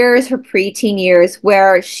adolescent years, her preteen years,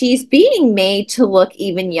 where she's being made to look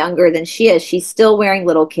even younger than she is. She's still wearing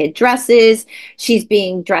little kid dresses. She's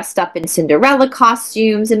being dressed up in Cinderella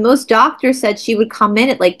costumes. And most doctors said she would come in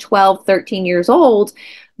at like 12, 13 years old,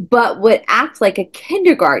 but would act like a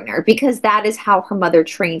kindergartner because that is how her mother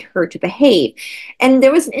trained her to behave. And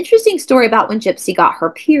there was an interesting story about when Gypsy got her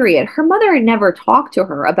period. Her mother had never talked to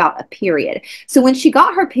her about a period. So when she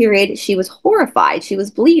got her period, she was horrified. She was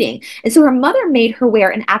bleeding. And so her mother made her wear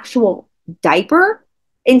an actual diaper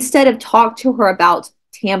instead of talk to her about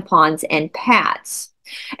tampons and pads.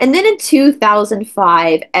 And then in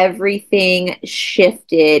 2005, everything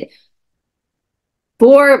shifted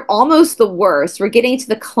for almost the worst. We're getting to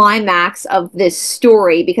the climax of this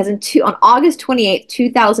story because on August 28th,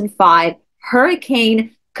 2005,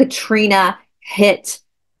 Hurricane Katrina hit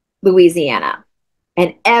Louisiana,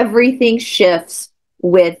 and everything shifts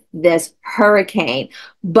with this hurricane.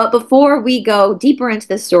 But before we go deeper into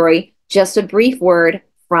the story, just a brief word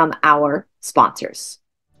from our sponsors.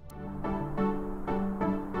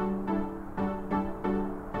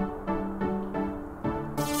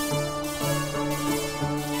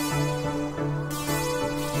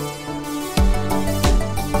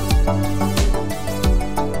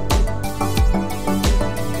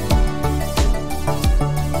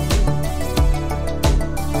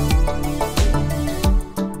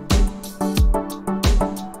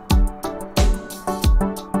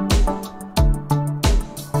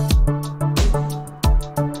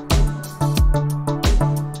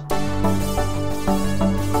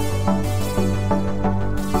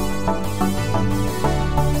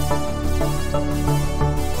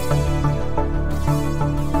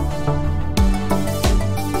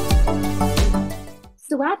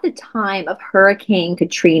 So at the time of Hurricane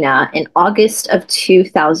Katrina in August of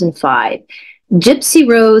 2005, Gypsy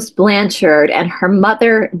Rose Blanchard and her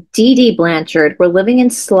mother, Dee Dee Blanchard, were living in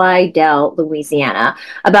Slidell, Louisiana,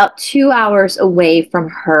 about 2 hours away from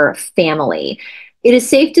her family. It is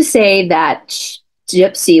safe to say that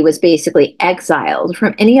Gypsy was basically exiled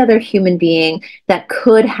from any other human being that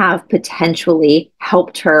could have potentially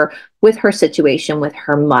helped her with her situation with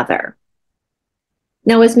her mother.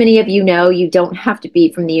 Now, as many of you know, you don't have to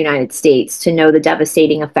be from the United States to know the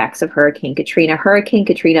devastating effects of Hurricane Katrina. Hurricane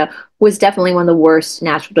Katrina was definitely one of the worst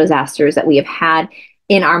natural disasters that we have had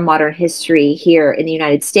in our modern history here in the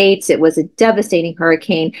United States. It was a devastating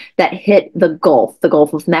hurricane that hit the Gulf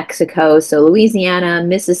of Mexico, so Louisiana,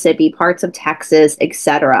 Mississippi, parts of Texas,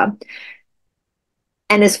 etc.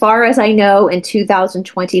 And as far as I know, in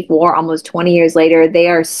 2024, almost 20 years later, they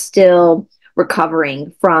are still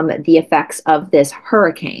recovering from the effects of this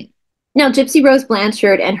hurricane. Now, Gypsy Rose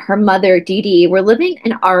Blanchard and her mother, Dee Dee, were living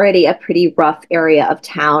in already a pretty rough area of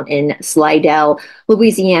town in Slidell,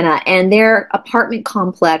 Louisiana, and their apartment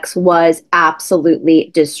complex was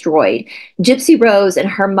absolutely destroyed. Gypsy Rose and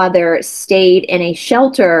her mother stayed in a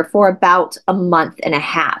shelter for about a month and a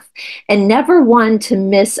half, and never one to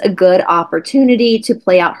miss a good opportunity to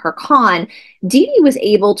play out her con. Dee Dee was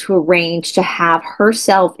able to arrange to have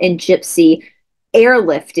herself and Gypsy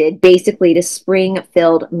airlifted basically to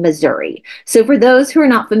Springfield, Missouri. So for those who are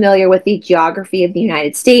not familiar with the geography of the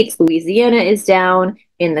United States, Louisiana is down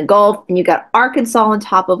in the Gulf, and you got Arkansas on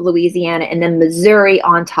top of Louisiana, and then Missouri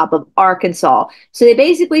on top of Arkansas. So they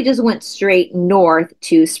basically just went straight north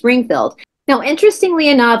to Springfield. Now, interestingly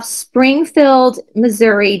enough, Springfield,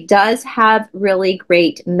 Missouri does have really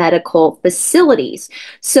great medical facilities.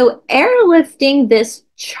 So airlifting this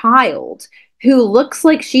child who looks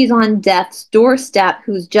like she's on death's doorstep,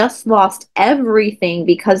 who's just lost everything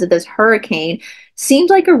because of this hurricane,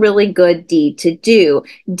 seemed like a really good deed to do.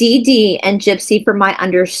 Dee Dee and Gypsy, from my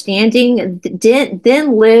understanding,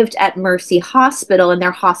 then lived at Mercy Hospital in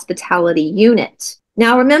their hospitality unit.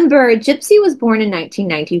 Now remember, Gypsy was born in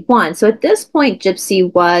 1991, so at this point,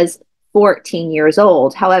 Gypsy was 14 years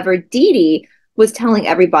old. However, Dee Dee was telling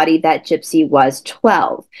everybody that Gypsy was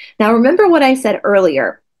 12. Now remember what I said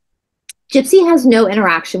earlier. Gypsy has no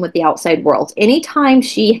interaction with the outside world. Anytime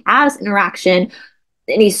she has interaction,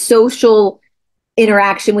 any social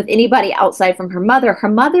interaction with anybody outside from her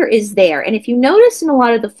mother is there. And if you notice in a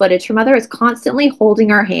lot of the footage, her mother is constantly holding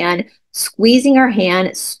her hand, squeezing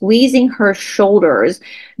her shoulders,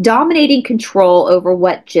 dominating control over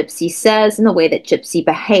what Gypsy says and the way that Gypsy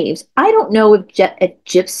behaves. I don't know if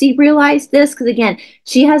Gypsy realized this, because again,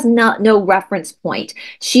 she has no reference point.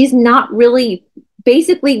 She's not really,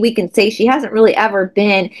 basically, we can say she hasn't really ever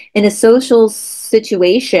been in a social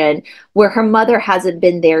situation where her mother hasn't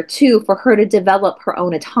been there too, for her to develop her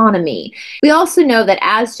own autonomy. We also know that,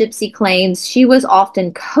 as Gypsy claims, she was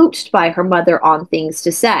often coached by her mother on things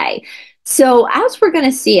to say. So as we're going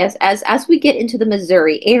to see, as we get into the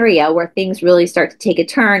Missouri area where things really start to take a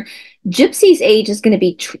turn, Gypsy's age is going to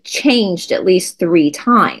be changed at least 3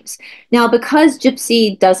 times. Now, because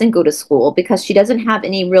Gypsy doesn't go to school, because she doesn't have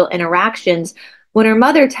any real interactions, when her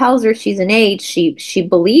mother tells her she's an age, she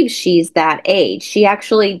believes she's that age. She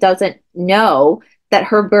actually doesn't know that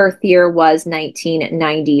her birth year was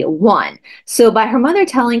 1991. So by her mother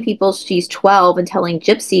telling people she's 12 and telling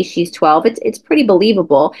Gypsy she's 12, it's pretty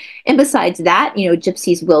believable. And besides that, you know,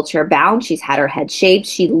 Gypsy's wheelchair bound. She's had her head shaved.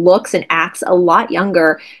 She looks and acts a lot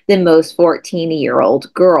younger than most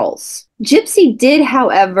 14-year-old girls. Gypsy did,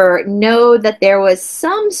 however, know that there was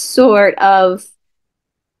some sort of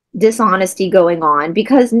dishonesty going on,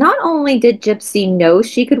 because not only did Gypsy know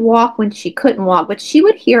she could walk when she couldn't walk, but she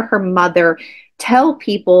would hear her mother tell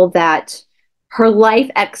people that her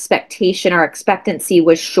life expectation or expectancy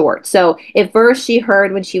was short. So at first she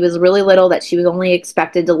heard when she was really little that she was only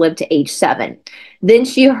expected to live to age 7. Then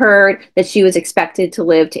she heard that she was expected to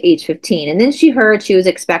live to age 15. And then she heard she was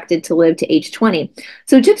expected to live to age 20.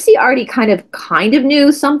 So Gypsy already kind of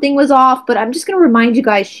knew something was off, but I'm just going to remind you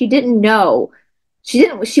guys, she didn't know.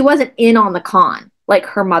 She wasn't in on the con like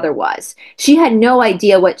her mother was. She had no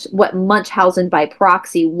idea what Munchausen by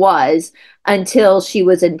proxy was until she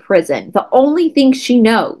was in prison. The only thing she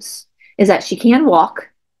knows is that she can walk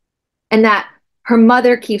and that her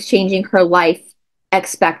mother keeps changing her life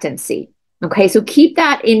expectancy. Okay, so keep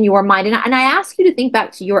that in your mind. And I ask you to think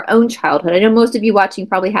back to your own childhood. I know most of you watching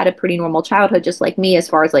probably had a pretty normal childhood, just like me, as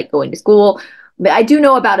far as like going to school. But I do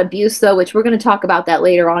know about abuse, though, which we're going to talk about that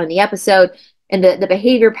later on in the episode, and the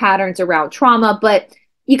behavior patterns around trauma. But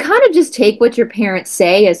you kind of just take what your parents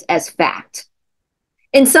say as fact.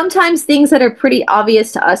 And sometimes things that are pretty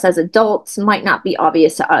obvious to us as adults might not be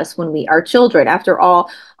obvious to us when we are children. After all,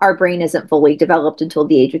 our brain isn't fully developed until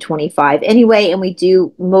the age of 25 anyway, and we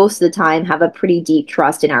do most of the time have a pretty deep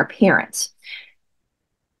trust in our parents.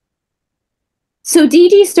 So Dee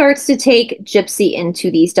Dee starts to take Gypsy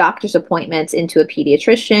into these doctor's appointments, into a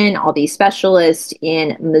pediatrician, all these specialists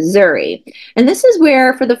in Missouri. And this is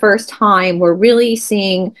where, for the first time, we're really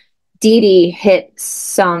seeing Dee Dee hit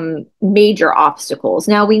some major obstacles.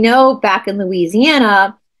 Now, we know back in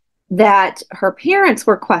Louisiana that her parents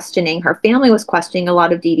were questioning, her family was questioning a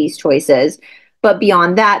lot of Dee Dee's choices. But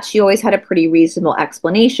beyond that, she always had a pretty reasonable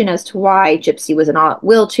explanation as to why Gypsy was in a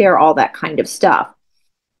wheelchair, all that kind of stuff.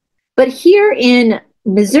 But here in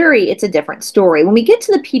Missouri, it's a different story. When we get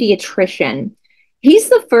to the pediatrician, he's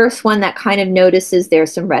the first one that kind of notices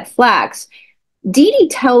there's some red flags. Dee Dee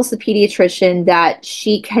tells the pediatrician that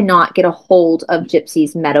she cannot get a hold of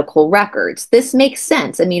Gypsy's medical records. This makes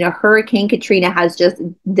sense. I mean, a Hurricane Katrina has just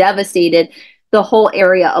devastated the whole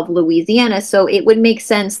area of Louisiana, so it would make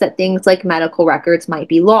sense that things like medical records might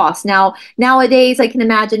be lost. Now, nowadays, I can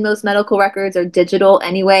imagine most medical records are digital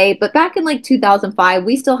anyway, but back in like 2005,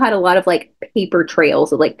 we still had a lot of like paper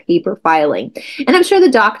trails of like paper filing. And I'm sure the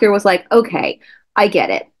doctor was like, okay, I get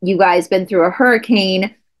it. You guys been through a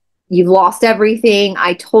hurricane. You've lost everything.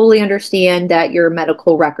 I totally understand that your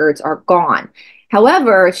medical records are gone.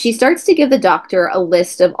 However, she starts to give the doctor a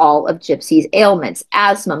list of all of Gypsy's ailments: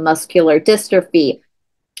 asthma, muscular dystrophy,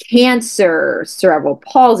 cancer, cerebral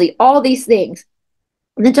palsy, all these things.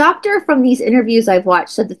 The doctor from these interviews I've watched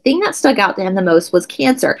said the thing that stuck out to him the most was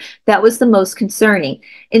cancer. That was the most concerning.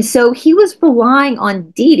 And so he was relying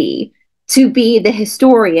on Dee Dee to be the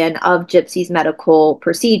historian of Gypsy's medical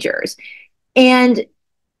procedures. And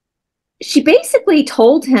she basically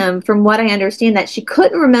told him, from what I understand, that she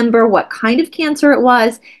couldn't remember what kind of cancer it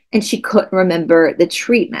was, and she couldn't remember the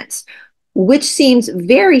treatments, which seems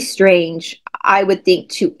very strange, I would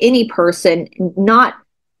think, to any person, not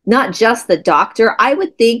just the doctor. I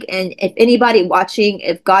would think, and if anybody watching,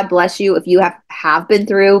 if God bless you, if you have been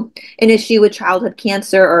through an issue with childhood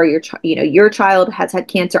cancer, or your child has had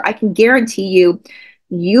cancer, I can guarantee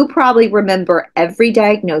you probably remember every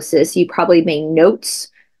diagnosis. You probably made notes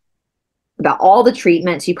about all the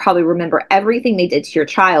treatments. You probably remember everything they did to your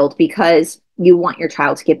child because you want your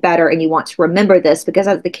child to get better, and you want to remember this because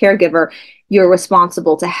as the caregiver, you're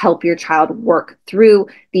responsible to help your child work through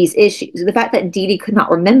these issues. The fact that Dee Dee could not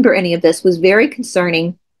remember any of this was very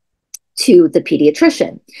concerning to the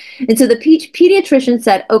pediatrician. And so the pediatrician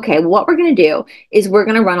said, okay, what we're going to do is we're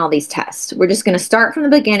going to run all these tests. We're just going to start from the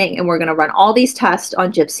beginning, and we're going to run all these tests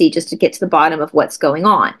on Gypsy just to get to the bottom of what's going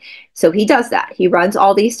on. So he does that. He runs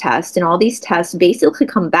all these tests, and all these tests basically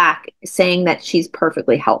come back saying that she's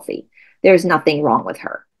perfectly healthy. There's nothing wrong with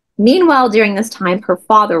her. Meanwhile, during this time, her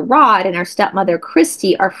father, Rod, and her stepmother,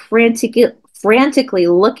 Christy, are frantically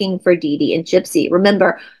looking for Dee Dee and Gypsy.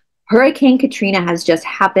 Remember, Hurricane Katrina has just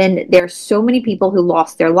happened. There are so many people who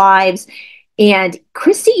lost their lives. And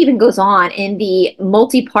Christy even goes on in the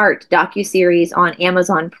multi-part docuseries on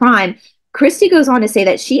Amazon Prime. Christy goes on to say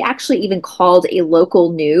that she actually even called a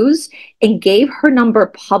local news and gave her number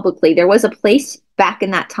publicly. There was a place back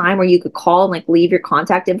in that time where you could call and like leave your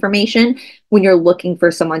contact information when you're looking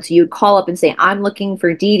for someone. So you'd call up and say, I'm looking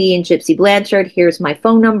for Dee Dee and Gypsy Blanchard. Here's my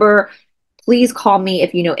phone number. Please call me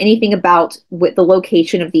if you know anything about the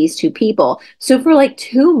location of these two people. So for like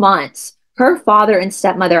 2 months, her father and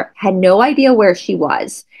stepmother had no idea where she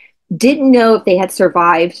was, didn't know if they had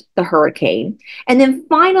survived the hurricane. And then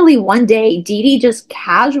finally one day, Dee Dee just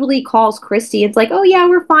casually calls Christy. It's like, oh yeah,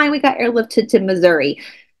 we're fine. We got airlifted to Missouri.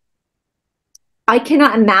 I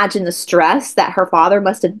cannot imagine the stress that her father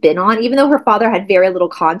must have been on, even though her father had very little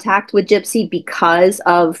contact with Gypsy because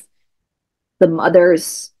of the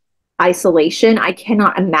mother's isolation. I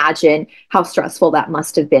cannot imagine how stressful that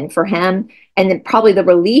must have been for him. And then probably the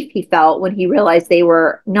relief he felt when he realized they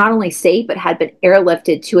were not only safe, but had been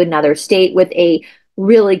airlifted to another state with a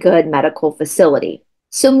really good medical facility.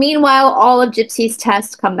 So meanwhile, all of Gypsy's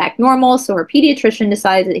tests come back normal. So her pediatrician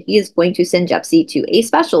decides that he is going to send Gypsy to a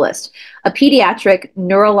specialist, a pediatric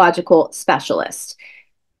neurological specialist.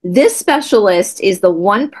 This specialist is the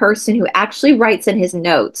one person who actually writes in his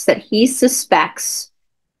notes that he suspects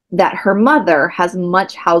that her mother has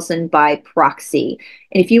Munchausen by proxy.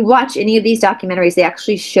 And if you watch any of these documentaries, they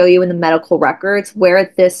actually show you in the medical records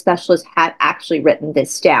where this specialist had actually written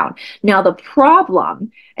this down. Now, the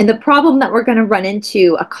problem that we're going to run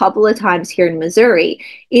into a couple of times here in Missouri,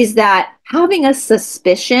 is that having a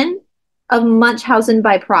suspicion of Munchausen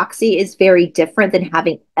by proxy is very different than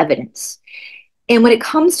having evidence. And when it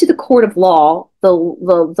comes to the court of law, the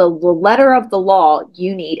letter of the law,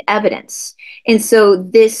 you need evidence. And so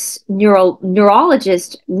this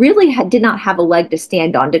neurologist really did not have a leg to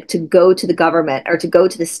stand on to go to the government or to go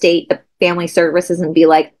to the state, the family services, and be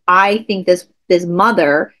like, I think this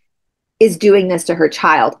mother is doing this to her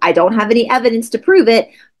child. I don't have any evidence to prove it.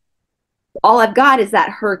 All I've got is that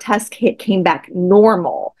her test kit came back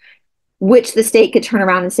normal, which the state could turn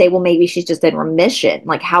around and say, well, maybe she's just in remission.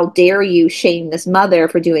 Like, how dare you shame this mother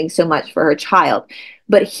for doing so much for her child?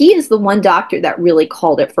 But he is the one doctor that really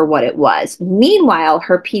called it for what it was. Meanwhile,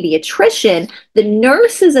 her pediatrician, the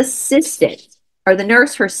nurse's assistant, or the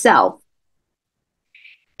nurse herself,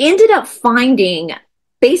 ended up finding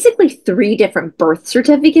basically 3 different birth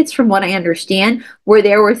certificates, from what I understand, where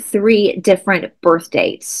there were 3 different birth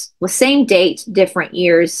dates. The same date, different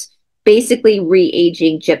years. basically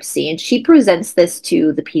re-aging Gypsy. And she presents this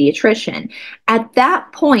to the pediatrician. At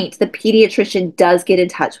that point, the pediatrician does get in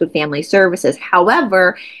touch with family services.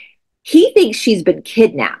 However, he thinks she's been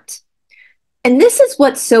kidnapped. And this is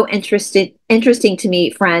what's so interesting to me,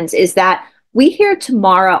 friends, is that we hear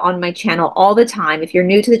Tamara on my channel all the time. If you're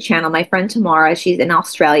new to the channel, my friend Tamara, she's in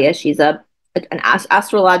Australia. She's an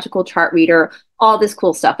astrological chart reader, all this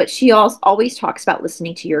cool stuff. But she always talks about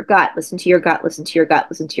listening to your gut, listen to your gut, listen to your gut,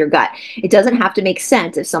 listen to your gut. It doesn't have to make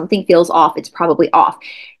sense. If something feels off, it's probably off.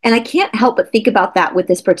 And I can't help but think about that with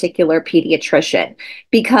this particular pediatrician,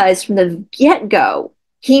 because from the get-go,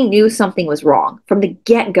 he knew something was wrong. From the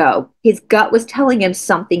get-go, his gut was telling him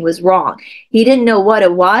something was wrong. He didn't know what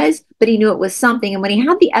it was, but he knew it was something. And when he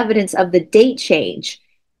had the evidence of the date change,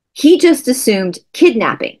 he just assumed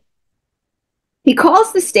kidnapping. He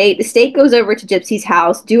calls the state goes over to Gypsy's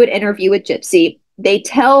house, do an interview with Gypsy. They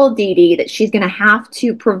tell Dee Dee that she's going to have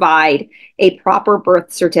to provide a proper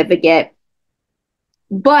birth certificate,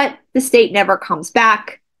 but the state never comes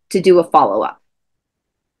back to do a follow-up.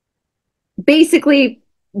 Basically,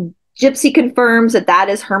 Gypsy confirms that that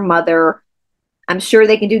is her mother. I'm sure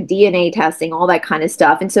they can do DNA testing, all that kind of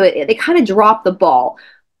stuff. And so they kind of drop the ball.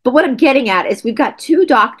 But what I'm getting at is we've got two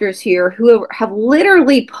doctors here who have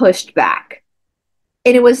literally pushed back.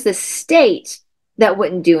 And it was the state that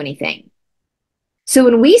wouldn't do anything. So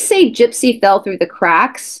when we say Gypsy fell through the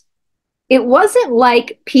cracks, it wasn't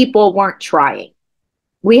like people weren't trying.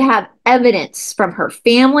 We have evidence from her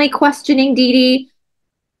family questioning Dee Dee.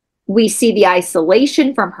 We see the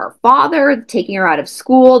isolation from her father, taking her out of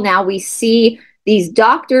school. Now we see these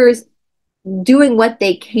doctors doing what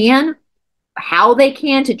they can, how they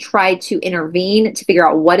can, to try to intervene, to figure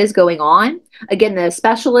out what is going on. Again, the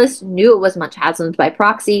specialist knew it was Munchausen's by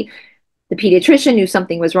proxy. The pediatrician knew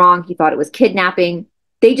something was wrong. He thought it was kidnapping.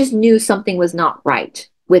 They just knew something was not right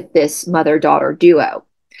with this mother-daughter duo.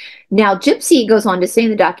 Now, Gypsy goes on to say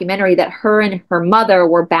in the documentary that her and her mother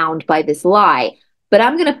were bound by this lie. But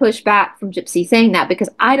I'm going to push back from Gypsy saying that, because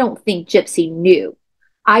I don't think Gypsy knew.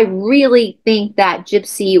 I really think that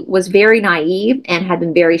Gypsy was very naive and had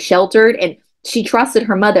been very sheltered, and she trusted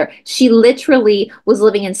her mother. She literally was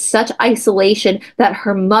living in such isolation that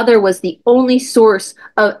her mother was the only source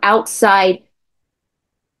of outside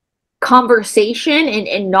conversation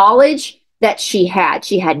and knowledge that she had.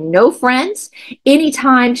 She had no friends.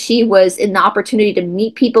 Anytime she was in the opportunity to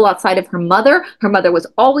meet people outside of her mother was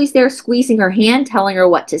always there squeezing her hand, telling her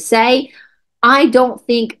what to say. I don't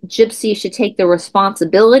think Gypsy should take the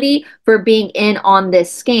responsibility for being in on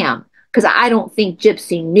this scam, because I don't think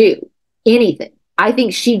Gypsy knew anything. I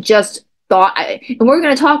think she just thought, and we're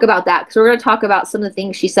going to talk about that, because we're going to talk about some of the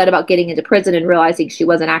things she said about getting into prison and realizing she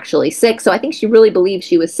wasn't actually sick. So I think she really believed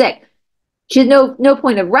she was sick. She had no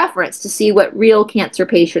point of reference to see what real cancer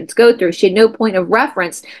patients go through. She had no point of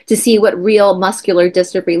reference to see what real muscular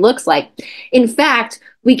dystrophy looks like. In fact,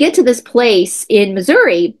 we get to this place in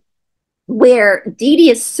Missouri where Dee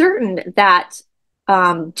Dee is certain that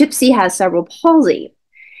Gypsy has cerebral palsy,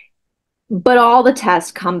 but all the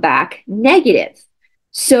tests come back negative.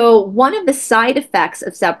 So one of the side effects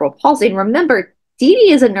of cerebral palsy, and remember, Dee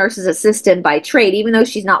Dee is a nurse's assistant by trade, even though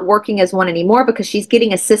she's not working as one anymore because she's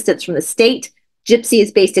getting assistance from the state. Gypsy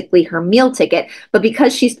is basically her meal ticket. But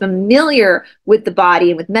because she's familiar with the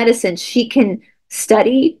body and with medicine, she can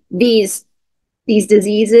study these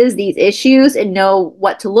diseases, these issues, and know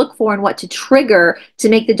what to look for and what to trigger to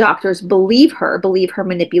make the doctors believe her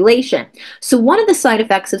manipulation. So one of the side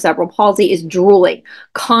effects of cerebral palsy is drooling,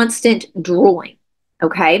 constant drooling,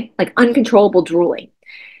 okay? Like uncontrollable drooling.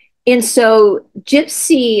 And so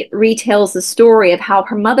Gypsy retells the story of how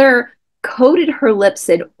her mother coated her lips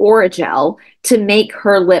in Orajel to make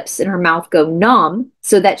her lips and her mouth go numb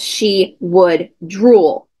so that she would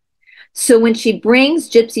drool. So when she brings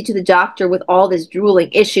Gypsy to the doctor with all this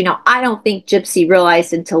drooling issue, now I don't think Gypsy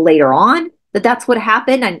realized until later on that that's what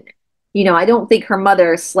happened. And, you know, I don't think her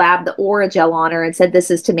mother slapped the Orajel on her and said,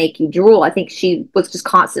 this is to make you drool. I think she was just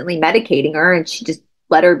constantly medicating her and she just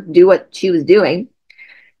let her do what she was doing.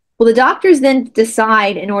 Well, the doctors then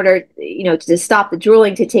decide, in order, you know, to stop the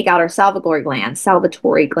drooling, to take out her salivary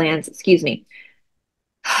glands, excuse me.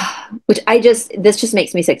 Which this just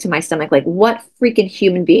makes me sick to my stomach. Like, what freaking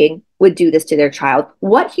human being would do this to their child?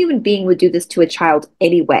 What human being would do this to a child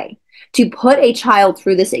anyway? To put a child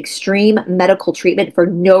through this extreme medical treatment for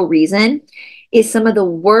no reason is some of the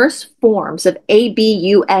worst forms of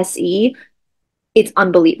abuse. It's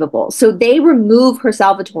unbelievable. So they remove her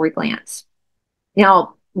salivary glands.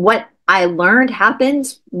 Now, what I learned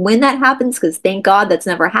happens when that happens, because thank God that's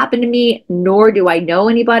never happened to me, nor do I know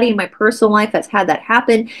anybody in my personal life that's had that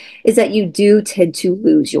happen, is that you do tend to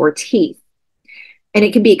lose your teeth. And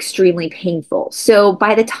it can be extremely painful. So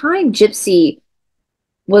by the time Gypsy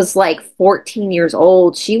was like 14 years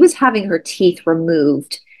old, she was having her teeth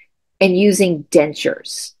removed and using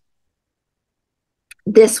dentures.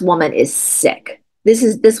 This woman is sick.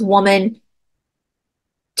 This woman,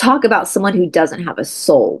 talk about someone who doesn't have a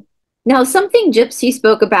soul. Now, something Gypsy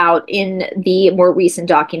spoke about in the more recent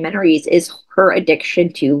documentaries is her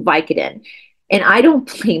addiction to Vicodin. And I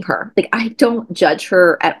don't blame her. Like, I don't judge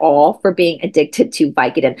her at all for being addicted to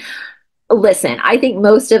Vicodin. Listen, I think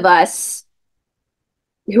most of us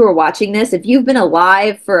who are watching this, if you've been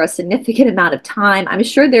alive for a significant amount of time, I'm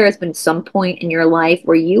sure there has been some point in your life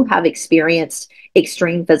where you have experienced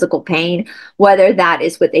extreme physical pain, whether that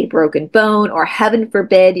is with a broken bone, or heaven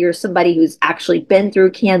forbid, you're somebody who's actually been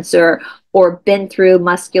through cancer or been through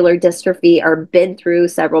muscular dystrophy or been through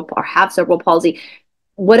several or have cerebral palsy,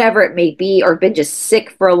 whatever it may be, or been just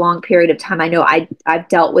sick for a long period of time. I know I've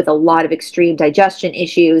dealt with a lot of extreme digestion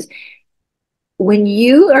issues. When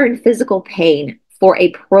you are in physical pain for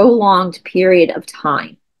a prolonged period of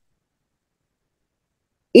time,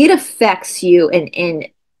 it affects you in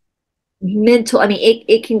mental, I mean,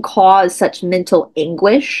 it can cause such mental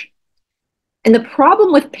anguish. And the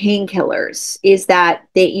problem with painkillers is that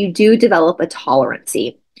you do develop a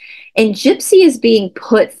tolerancy. And Gypsy is being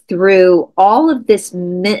put through all of this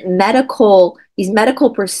these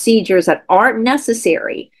medical procedures that aren't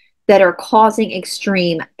necessary, that are causing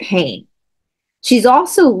extreme pain. She's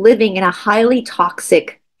also living in a highly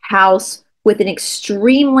toxic house with an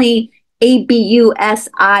extremely abusive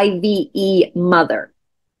mother.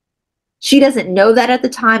 She doesn't know that at the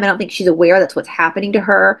time. I don't think she's aware that's what's happening to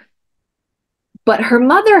her. But her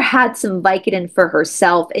mother had some Vicodin for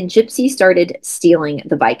herself, and Gypsy started stealing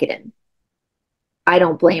the Vicodin. I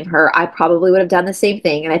don't blame her. I probably would have done the same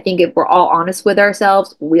thing. And I think if we're all honest with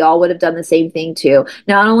ourselves, we all would have done the same thing too.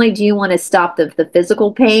 Not only do you want to stop the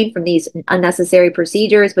physical pain from these unnecessary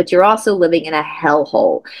procedures, but you're also living in a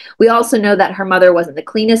hellhole. We also know that her mother wasn't the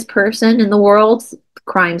cleanest person in the world.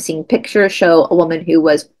 Crime scene pictures show a woman who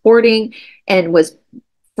was hoarding and was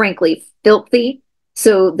frankly filthy.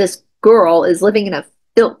 So this girl is living in a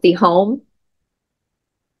filthy home.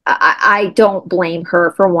 I don't blame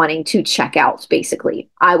her for wanting to check out, basically.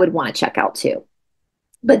 I would want to check out too.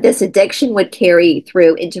 But this addiction would carry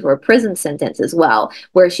through into her prison sentence as well,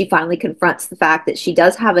 where she finally confronts the fact that she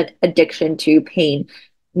does have an addiction to pain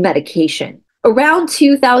medication. Around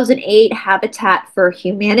 2008, Habitat for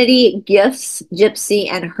Humanity gifts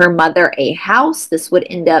Gypsy and her mother a house. This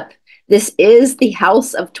is the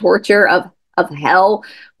house of torture, of hell,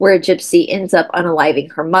 where Gypsy ends up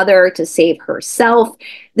unaliving her mother to save herself.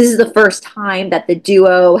 This is the first time that the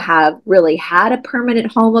duo have really had a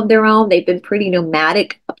permanent home of their own. They've been pretty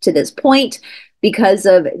nomadic up to this point because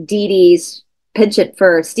of Dee Dee's penchant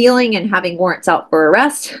for stealing and having warrants out for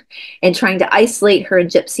arrest, and trying to isolate her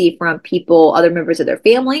and Gypsy from people, other members of their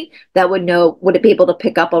family that would be able to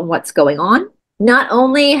pick up on what's going on. Not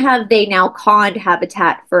only have they now conned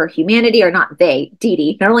Habitat for Humanity, or not they, Dee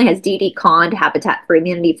Dee, not only has Dee Dee conned Habitat for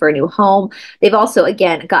Humanity for a new home, they've also,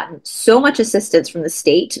 again, gotten so much assistance from the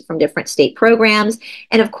state, from different state programs.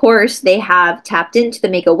 And of course, they have tapped into the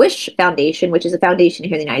Make-A-Wish Foundation, which is a foundation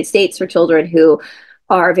here in the United States for children who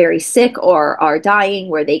are very sick or are dying,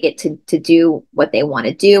 where they get to do what they want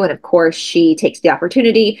to do. And of course, she takes the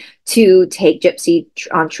opportunity to take Gypsy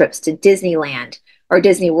on trips to Disneyland, or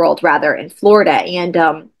Disney World rather, in Florida.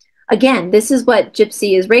 And again, this is what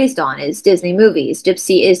Gypsy is raised on, is Disney movies.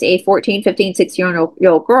 Gypsy is a 14, 15,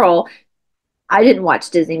 16-year-old girl. I didn't watch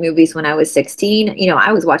Disney movies when I was 16. You know,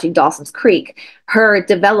 I was watching Dawson's Creek. Her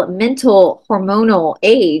developmental hormonal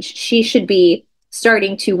age, she should be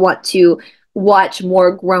starting to want to watch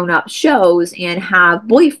more grown-up shows and have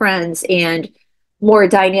boyfriends and more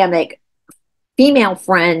dynamic female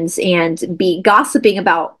friends and be gossiping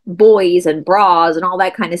about boys and bras and all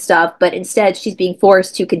that kind of stuff. But instead, she's being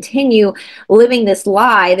forced to continue living this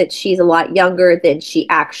lie that she's a lot younger than she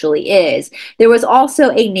actually is. There was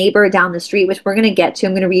also a neighbor down the street, which we're going to get to.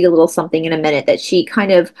 I'm going to read a little something in a minute, that she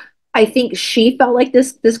kind of, I think she felt like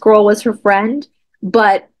this girl was her friend,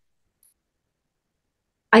 but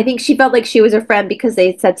I think she felt like she was her friend because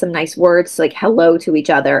they said some nice words, like hello to each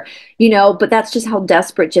other, you know, but that's just how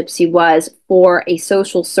desperate Gypsy was for a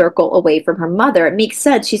social circle away from her mother. It makes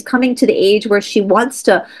sense. She's coming to the age where she wants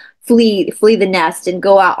to flee the nest and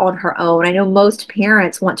go out on her own. I know most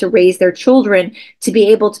parents want to raise their children to be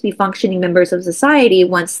able to be functioning members of society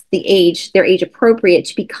once they're age appropriate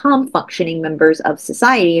to become functioning members of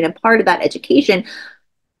society. And a part of that education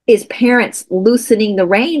is parents loosening the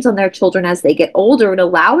reins on their children as they get older and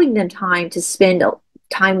allowing them time to spend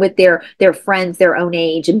time with their friends their own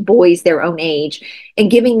age and boys their own age,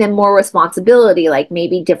 and giving them more responsibility, like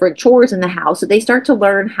maybe different chores in the house, so they start to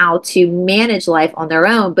learn how to manage life on their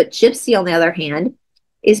own. But Gypsy, on the other hand,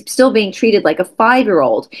 is still being treated like a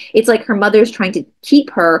 5-year-old. It's like her mother's trying to keep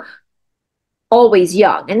her always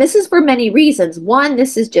young. And this is for many reasons. One,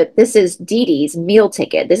 this is Dee Dee's meal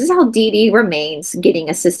ticket. This is how Dee Dee remains getting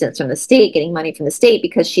assistance from the state, getting money from the state,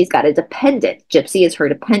 because she's got a dependent. Gypsy is her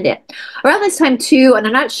dependent. Around this time too, and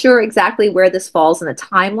I'm not sure exactly where this falls in the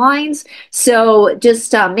timelines, so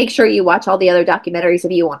just make sure you watch all the other documentaries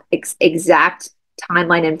if you want exact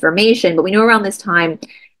timeline information. But we know around this time,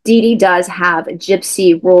 Dee Dee does have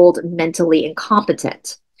Gypsy ruled mentally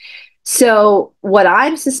incompetent. So what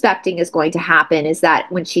I'm suspecting is going to happen is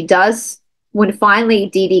that when finally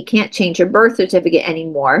Dee Dee can't change her birth certificate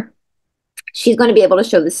anymore, she's going to be able to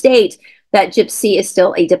show the state that Gypsy is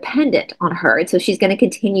still a dependent on her. And so she's going to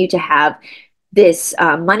continue to have this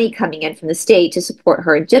money coming in from the state to support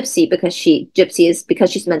her and Gypsy, because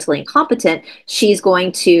she's mentally incompetent, she's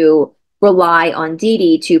going to rely on Dee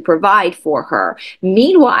Dee to provide for her.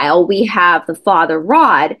 Meanwhile, we have the father,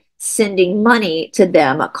 Rod, sending money to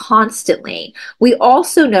them constantly. We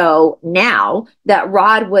also know now that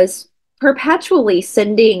Rod was perpetually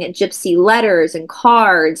sending Gypsy letters and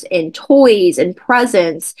cards and toys and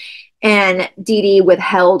presents, and Dee Dee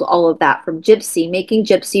withheld all of that from Gypsy, making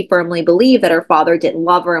Gypsy firmly believe that her father didn't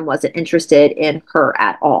love her and wasn't interested in her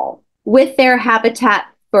at all. With their Habitat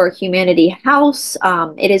for Humanity house,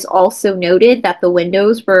 it is also noted that the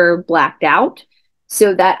windows were blacked out,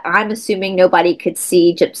 so that I'm assuming nobody could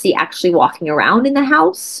see Gypsy actually walking around in the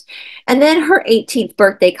house. And then her 18th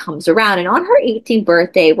birthday comes around, and on her 18th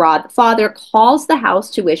birthday, Rod, the father, calls the house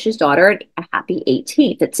to wish his daughter a happy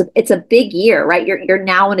 18th. It's a big year, right? You're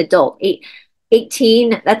now an adult.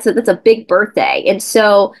 18, that's a big birthday. And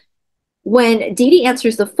so when Dee Dee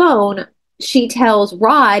answers the phone, she tells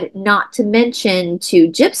Rod not to mention to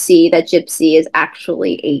Gypsy that Gypsy is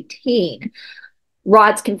actually 18.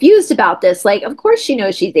 Rod's confused about this. Like, of course she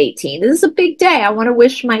knows she's 18. This is a big day. I want to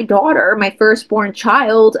wish my daughter, my firstborn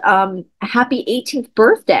child, a happy 18th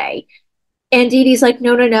birthday. And Dee Dee's like,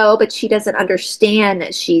 no, but she doesn't understand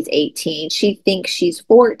that she's 18. She thinks she's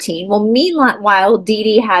 14. Well, meanwhile, Dee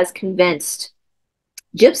Dee has convinced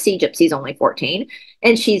Gypsy's only 14,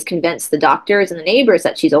 and she's convinced the doctors and the neighbors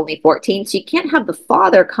that she's only 14. So you can't have the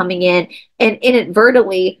father coming in and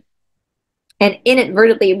inadvertently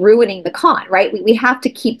ruining the con, right? We have to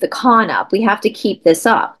keep the con up. We have to keep this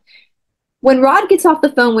up. When Rod gets off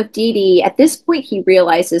the phone with Dee Dee, at this point, he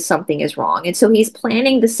realizes something is wrong. And so he's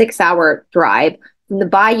planning the 6-hour drive from the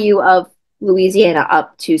bayou of Louisiana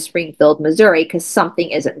up to Springfield, Missouri, because something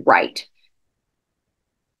isn't right.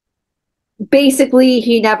 Basically,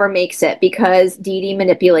 he never makes it because Dee Dee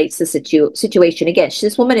manipulates the situation. Again,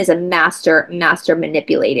 this woman is a master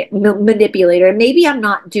manipulator. Maybe I'm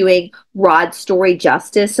not doing Rod's story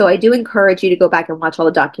justice, so I do encourage you to go back and watch all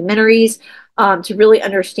the documentaries to really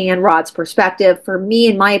understand Rod's perspective. For me,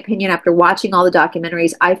 in my opinion, after watching all the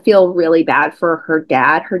documentaries, I feel really bad for her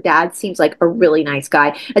dad. Her dad seems like a really nice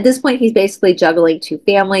guy. At this point, he's basically juggling 2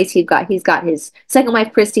 families. He's got his second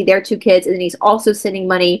wife, Christy, their 2 kids, and then he's also sending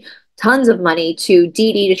money, tons of money, to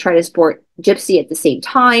Dee Dee to try to support Gypsy at the same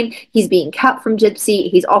time. He's being kept from Gypsy.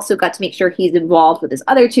 He's also got to make sure he's involved with his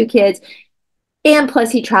other 2 kids. And plus,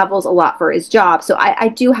 he travels a lot for his job. So I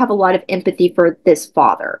do have a lot of empathy for this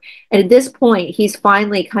father. And at this point, he's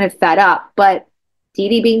finally kind of fed up. But Dee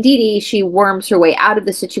Dee being Dee Dee, she worms her way out of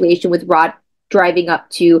the situation with Rod driving up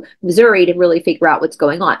to Missouri to really figure out what's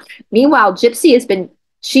going on. Meanwhile, Gypsy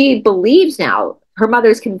she believes now, her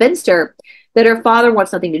mother's convinced her that her father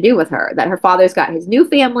wants nothing to do with her, that her father's got his new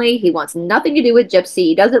family, he wants nothing to do with Gypsy,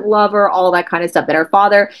 he doesn't love her, all that kind of stuff. That her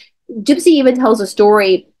father, Gypsy even tells a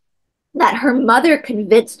story that her mother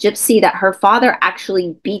convinced Gypsy that her father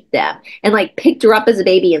actually beat them and like picked her up as a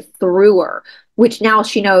baby and threw her, which now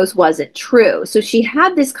she knows wasn't true. So she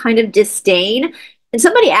had this kind of disdain. And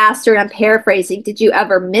somebody asked her, and I'm paraphrasing, did you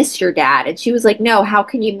ever miss your dad? And she was like, no, how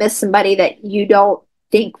can you miss somebody that you don't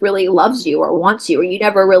think really loves you or wants you, or you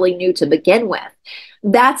never really knew to begin with?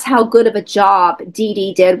 That's how good of a job Dee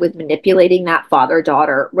Dee did with manipulating that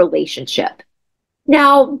father-daughter relationship.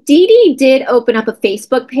 Now, Dee Dee did open up a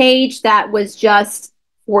Facebook page that was just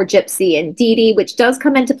for Gypsy and Dee Dee, which does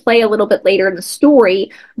come into play a little bit later in the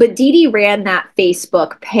story, but Dee Dee ran that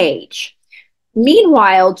Facebook page.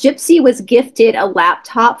 Meanwhile, Gypsy was gifted a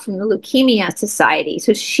laptop from the Leukemia Society.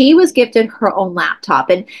 So she was gifted her own laptop.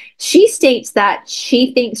 And she states that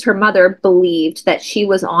she thinks her mother believed that she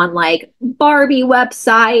was on like Barbie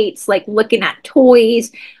websites, like looking at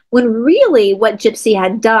toys, when really what Gypsy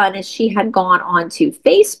had done is she had gone onto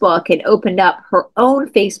Facebook and opened up her own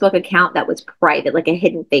Facebook account that was private, like a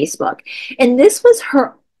hidden Facebook. And this was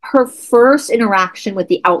her first interaction with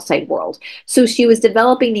the outside world. So she was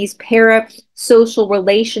developing these parasocial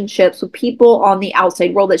relationships with people on the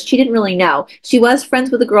outside world that she didn't really know. She was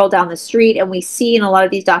friends with a girl down the street, and we see in a lot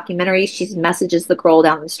of these documentaries, she messages the girl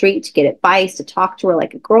down the street to get advice, to talk to her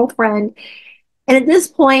like a girlfriend. And at this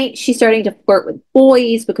point, she's starting to flirt with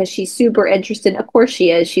boys because she's super interested. Of course she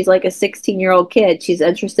is. She's like a 16-year-old kid. She's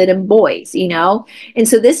interested in boys, you know? And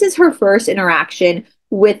so this is her first interaction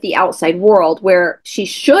with the outside world, where she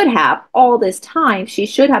should have all this time, she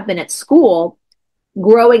should have been at school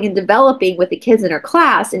growing and developing with the kids in her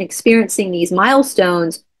class and experiencing these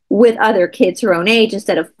milestones with other kids her own age,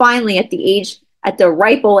 instead of finally at the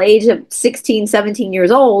ripe old age of 16, 17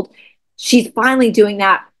 years old, she's finally doing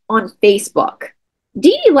that on Facebook.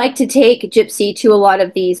 Dee Dee liked to take Gypsy to a lot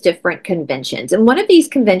of these different conventions. And one of these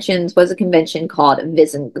conventions was a convention called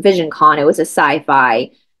VisionCon. It was a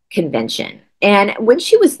sci-fi convention. And when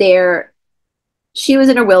she was there, she was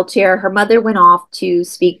in a wheelchair. Her mother went off to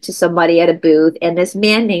speak to somebody at a booth, and this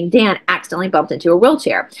man named Dan accidentally bumped into a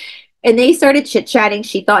wheelchair. And they started chit-chatting.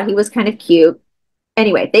 She thought he was kind of cute.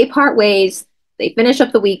 Anyway, they part ways. They finish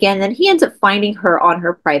up the weekend, and he ends up finding her on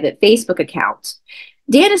her private Facebook account.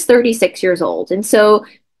 Dan is 36 years old, and so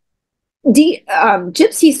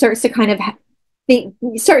Gypsy starts to kind of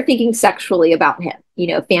start thinking sexually about him, you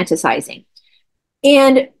know, fantasizing.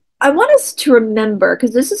 And I want us to remember,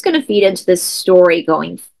 because this is going to feed into this story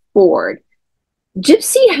going forward,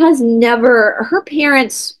 Gypsy has never, her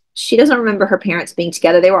parents, she doesn't remember her parents being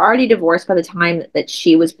together. They were already divorced by the time that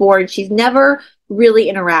she was born. She's never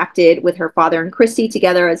really interacted with her father and Christy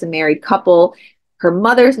together as a married couple. Her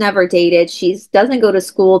mother's never dated. She doesn't go to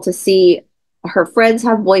school to see her friends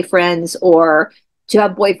have boyfriends or to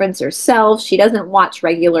have boyfriends herself. She doesn't watch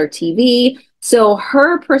regular TV. So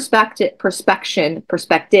her perspective,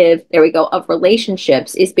 there we go, of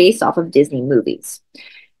relationships is based off of Disney movies.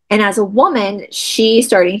 And as a woman, she's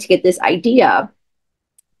starting to get this idea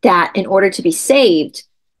that in order to be saved,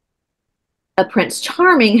 a Prince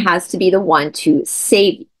Charming has to be the one to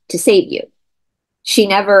save you. She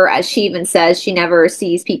never, as she even says, she never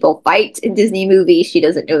sees people fight in Disney movies. She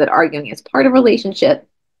doesn't know that arguing is part of a relationship.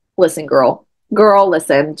 Listen,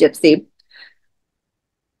 listen, Gypsy.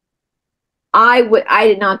 I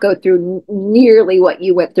did not go through nearly what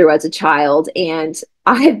you went through as a child, and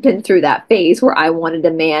I've been through that phase where I wanted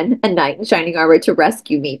a man, a knight in shining armor, to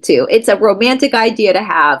rescue me too. It's a romantic idea to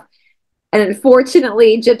have, and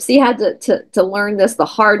unfortunately, Gypsy had to learn this the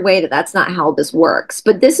hard way, that that's not how this works.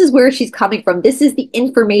 But this is where she's coming from. This is the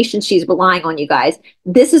information she's relying on, you guys.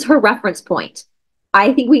 This is her reference point.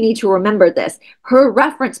 I think we need to remember this. Her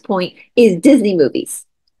reference point is Disney movies.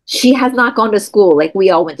 She has not gone to school like we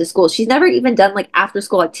all went to school. She's never even done like after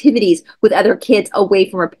school activities with other kids away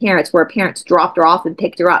from her parents, where her parents dropped her off and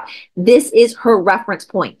picked her up. This is her reference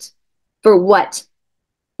point for what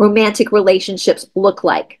romantic relationships look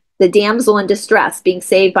like. The damsel in distress being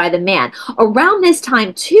saved by the man. Around this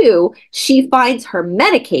time, too, she finds her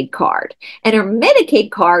Medicaid card. And her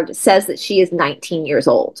Medicaid card says that she is 19 years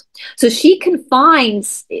old. So she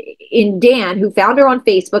confides in Dan, who found her on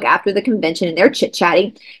Facebook after the convention, and they're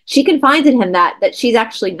chit-chatting. She confides in him that she's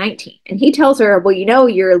actually 19. And he tells her, well, you know,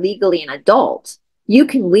 you're legally an adult. You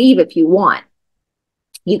can leave if you want.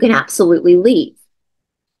 You can absolutely leave.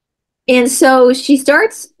 And so she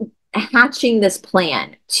starts hatching this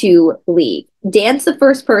plan to leave. Dan's the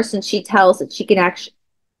first person she tells that she can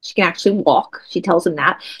actually walk. She tells him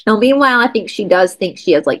that. Now, meanwhile, I think she does think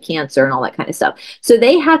she has like cancer and all that kind of stuff. So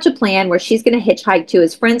they hatch a plan where she's going to hitchhike to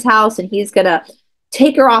his friend's house, and he's going to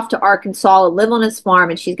take her off to Arkansas and live on his farm,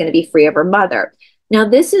 and she's going to be free of her mother. Now,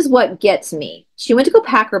 this is what gets me. She went to go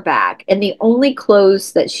pack her bag, and the only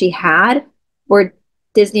clothes that she had were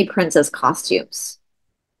Disney princess costumes.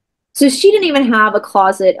 So she didn't even have a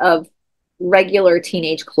closet of regular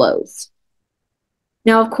teenage clothes.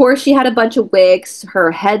 Now, of course, she had a bunch of wigs. Her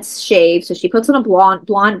head's shaved, so she puts on a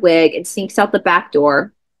blonde wig and sneaks out the back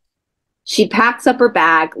door. She packs up her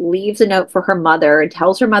bag, leaves a note for her mother, and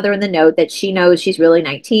tells her mother in the note that she knows she's really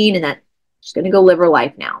 19 and that she's going to go live her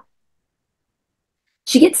life now.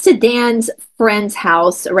 She gets to Dan's friend's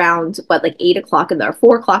house around what, like 8 o'clock in the, or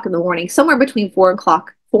 4 o'clock in the morning, somewhere between 4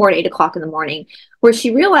 and 8 o'clock in the morning, where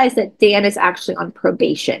she realized that Dan is actually on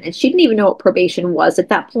probation. And she didn't even know what probation was at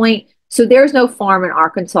that point. So there's no farm in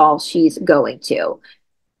Arkansas she's going to.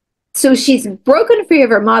 So she's broken free of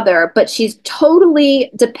her mother, but she's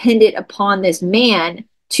totally dependent upon this man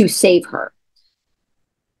to save her.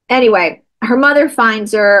 Anyway, her mother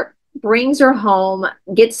finds her, brings her home,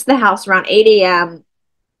 gets to the house around 8 a.m.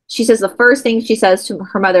 She says the first thing she says to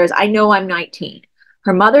her mother is, "I know I'm 19.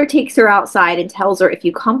 Her mother takes her outside and tells her, "If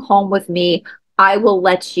you come home with me, I will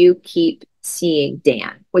let you keep seeing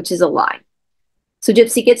Dan," which is a lie. So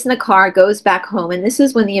Gypsy gets in the car, goes back home, and this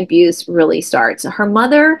is when the abuse really starts. Her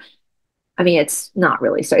mother, I mean, it's not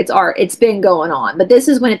really starts. It's been going on, but this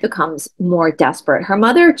is when it becomes more desperate. Her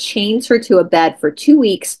mother chains her to a bed for 2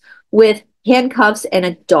 weeks with handcuffs and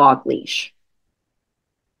a dog leash,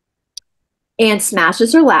 and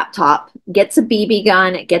smashes her laptop, gets a BB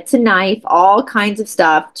gun, gets a knife, all kinds of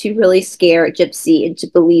stuff to really scare Gypsy into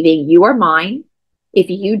believing, "You are mine.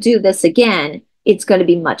 If you do this again, it's going to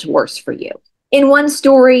be much worse for you." In one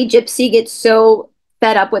story, Gypsy gets so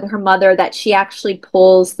fed up with her mother that she actually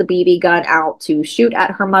pulls the BB gun out to shoot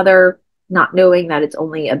at her mother, not knowing that it's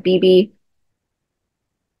only a BB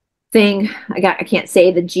thing. I can't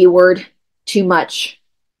say the G word too much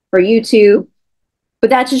for YouTube. But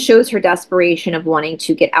that just shows her desperation of wanting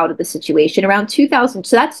to get out of the situation. Around 2000,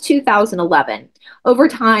 so that's 2011. Over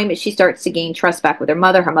time, she starts to gain trust back with her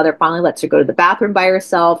mother. Her mother finally lets her go to the bathroom by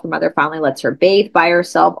herself. Her mother finally lets her bathe by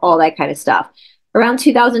herself, all that kind of stuff. Around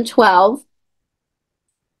 2012,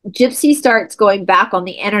 Gypsy starts going back on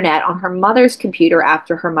the internet on her mother's computer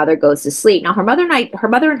after her mother goes to sleep. Now, her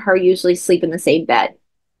mother and her usually sleep in the same bed.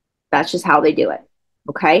 That's just how they do it.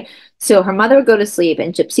 Okay, so her mother would go to sleep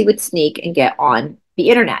and Gypsy would sneak and get on the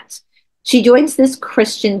internet. She joins this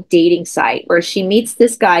Christian dating site where she meets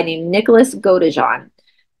this guy named Nicholas Godejohn.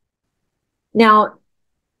 Now,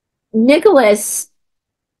 Nicholas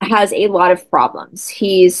has a lot of problems.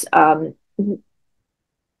 He's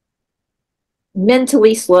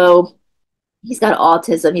mentally slow. He's got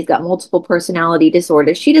autism. He's got multiple personality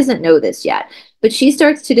disorders. She doesn't know this yet, but she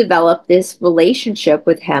starts to develop this relationship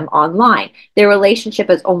with him online. Their relationship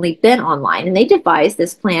has only been online, and they devised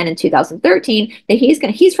this plan in 2013 that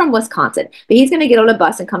he's from Wisconsin, but he's going to get on a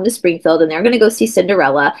bus and come to Springfield, and they're going to go see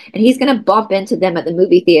Cinderella, and he's going to bump into them at the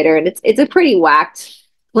movie theater, and it's a pretty whacked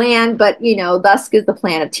plan, but you know, thus is the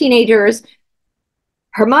plan of teenagers.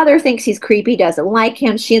 Her mother thinks he's creepy, doesn't like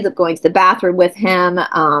him. She ends up going to the bathroom with him.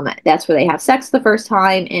 That's where they have sex the first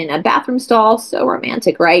time in a bathroom stall. So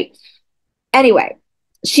romantic, right? Anyway,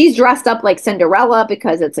 she's dressed up like Cinderella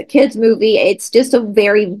because it's a kid's movie. It's just a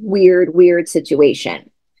very weird situation.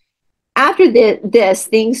 After this,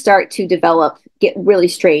 things start to get really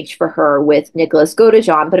strange for her with Nicholas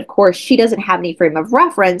Godejohn. But of course, she doesn't have any frame of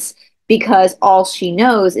reference because all she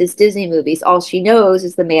knows is Disney movies. All she knows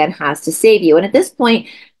is the man has to save you. And at this point,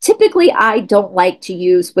 typically I don't like to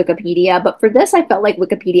use Wikipedia, but for this, I felt like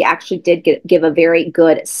Wikipedia actually did give a very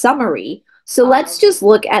good summary. So let's just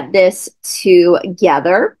look at this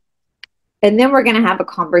together. And then we're going to have a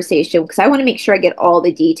conversation because I want to make sure I get all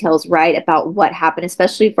the details right about what happened,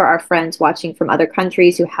 especially for our friends watching from other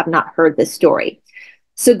countries who have not heard this story.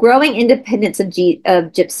 So growing independence of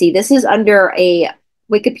Gypsy, this is under a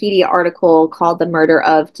Wikipedia article called The Murder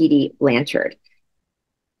of Dee Dee Blanchard.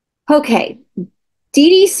 Okay, Dee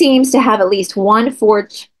Dee seems to have at least once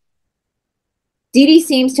forged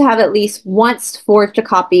a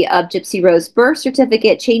copy of Gypsy Rose's birth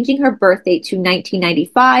certificate, changing her birth date to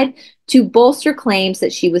 1995 to bolster claims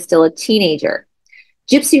that she was still a teenager.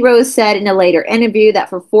 Gypsy Rose said in a later interview that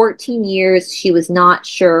for 14 years, she was not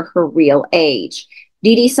sure her real age.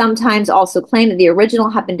 Dee Dee sometimes also claimed that the original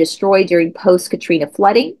had been destroyed during post-Katrina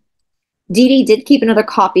flooding. Dee Dee did keep another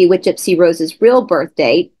copy with Gypsy Rose's real birth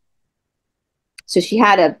date. So she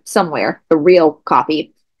had somewhere, the real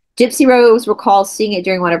copy. Gypsy Rose recalls seeing it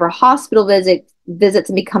during one of her hospital visits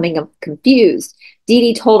and becoming confused. Dee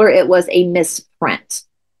Dee told her it was a misprint.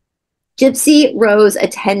 Gypsy Rose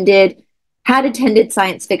had attended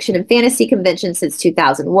science fiction and fantasy conventions since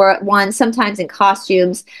 2001, sometimes in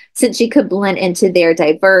costumes, since she could blend into their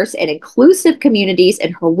diverse and inclusive communities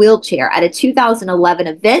in her wheelchair. At a 2011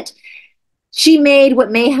 event, she made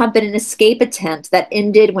what may have been an escape attempt that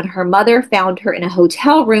ended when her mother found her in a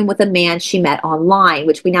hotel room with a man she met online,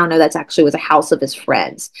 which we now know that actually was a house of his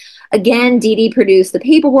friends. Again, Dee Dee produced the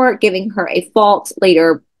paperwork, giving her a false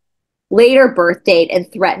later birth date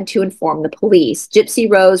and threatened to inform the police.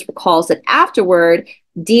 Gypsy Rose recalls that afterward,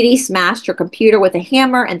 Dee Dee smashed her computer with a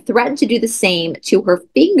hammer and threatened to do the same to her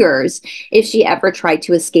fingers if she ever tried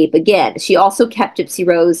to escape again. She also kept Gypsy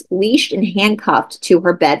Rose leashed and handcuffed to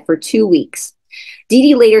her bed for 2 weeks. Dee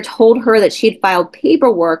Dee later told her that she had filed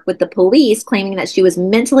paperwork with the police claiming that she was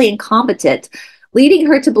mentally incompetent, leading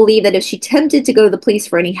her to believe that if she attempted to go to the police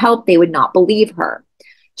for any help, they would not believe her.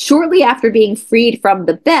 Shortly after being freed from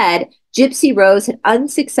the bed, Gypsy Rose had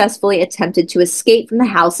unsuccessfully attempted to escape from the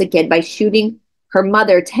house again by shooting her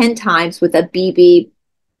mother 10 times with a BB,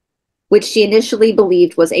 which she initially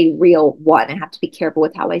believed was a real one. I have to be careful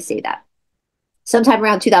with how I say that. Sometime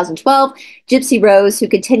around 2012, Gypsy Rose, who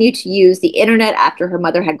continued to use the internet after her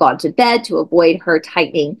mother had gone to bed to avoid her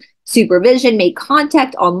tightening supervision, made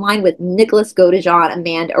contact online with Nicholas Godejohn, a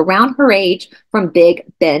man around her age from Big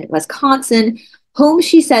Bend, Wisconsin, whom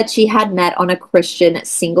she said she had met on a Christian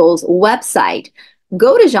singles website.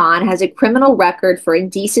 Godejohn has a criminal record for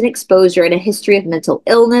indecent exposure and a history of mental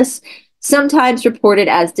illness, sometimes reported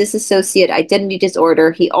as dissociative identity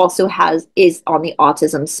disorder. He also is on the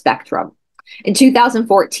autism spectrum. In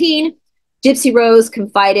 2014, Gypsy Rose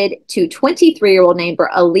confided to 23-year-old neighbor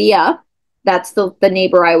Asea, that's the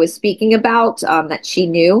neighbor I was speaking about, that she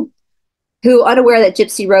knew, who was unaware that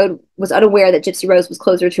Gypsy Rose was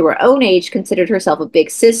closer to her own age, considered herself a big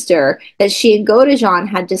sister, that she and Godejohn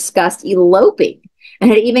had discussed eloping and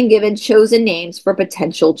had even given chosen names for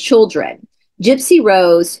potential children. Gypsy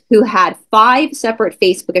Rose, who had 5 separate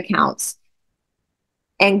Facebook accounts,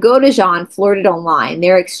 and Godejohn flirted online.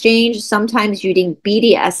 Their exchange, sometimes using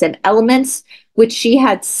BDSM elements, which she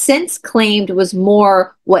had since claimed was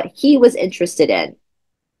more what he was interested in.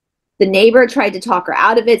 The neighbor tried to talk her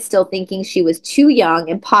out of it, still thinking she was too young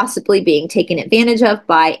and possibly being taken advantage of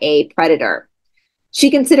by a predator. She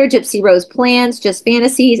considered Gypsy Rose's plans just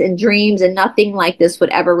fantasies and dreams, and nothing like this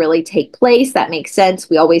would ever really take place. That makes sense.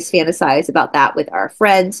 We always fantasize about that with our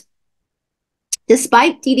friends.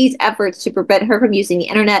 Despite Dee Dee's efforts to prevent her from using the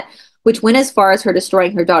internet, which went as far as her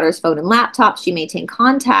destroying her daughter's phone and laptop, she maintained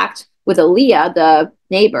contact with Asea, the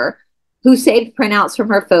neighbor, who saved printouts from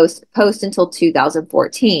her post until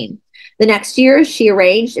 2014. The next year, she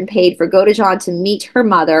arranged and paid for Godejohn to meet her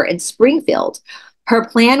mother in Springfield. Her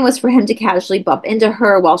plan was for him to casually bump into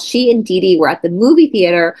her while she and Dee Dee were at the movie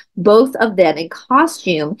theater, both of them in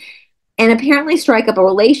costume, and apparently strike up a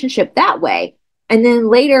relationship that way. And then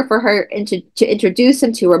later for her to introduce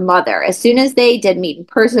him to her mother. As soon as they did meet in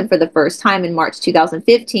person for the first time in March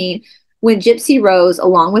 2015, when Gypsy Rose,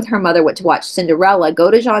 along with her mother, went to watch Cinderella,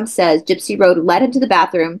 Godejohn says Gypsy Rose led him to the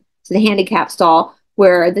bathroom, to the handicap stall,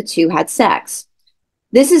 where the two had sex.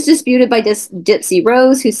 This is disputed by Gypsy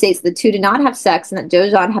Rose, who states the two did not have sex and that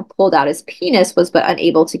Godejohn had pulled out his penis, was but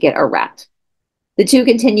unable to get erect. The two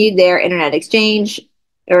continued their internet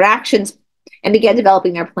interactions, and began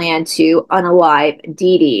developing their plan to unalive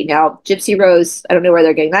Dee Dee. Now, Gypsy Rose, I don't know where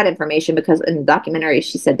they're getting that information, because in the documentary,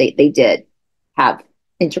 she said they did have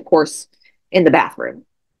intercourse in the bathroom.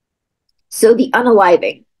 So the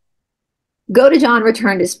unaliving. Godejohn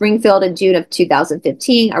returned to Springfield in June of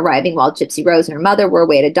 2015, arriving while Gypsy Rose and her mother were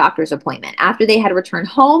away at a doctor's appointment. After they had returned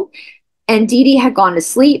home and Dee Dee had gone to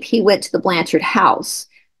sleep, he went to the Blanchard house.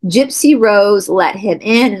 Gypsy Rose let him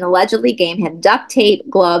in and allegedly gave him duct tape,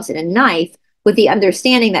 gloves, and a knife, with the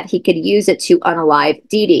understanding that he could use it to unalive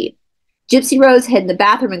Dee Dee. Gypsy Rose hid in the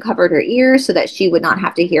bathroom and covered her ears so that she would not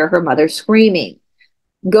have to hear her mother screaming.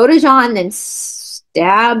 Godejohn then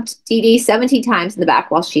stabbed Dee Dee 17 times in the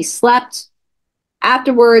back while she slept.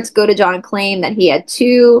 Afterwards, Godejohn claimed that he had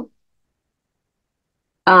 2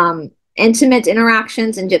 intimate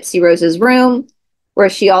interactions in Gypsy Rose's room, where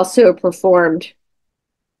she also performed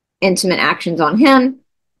intimate actions on him.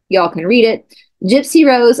 Y'all can read it. Gypsy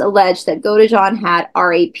Rose alleged that Godejohn had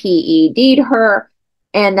RAPED'd her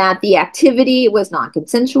and that the activity was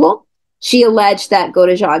non-consensual. She alleged that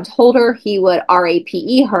Godejohn told her he would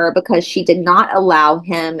RAPE her because she did not allow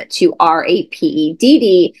him to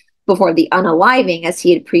RAPEDD before the unaliving, as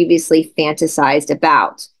he had previously fantasized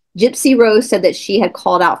about. Gypsy Rose said that she had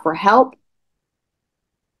called out for help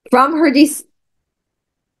from her Gypsy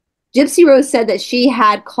Rose said that she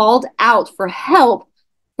had called out for help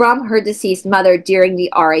from her deceased mother during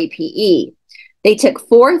the RAPE. They took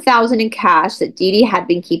 $4,000 in cash that Dee Dee had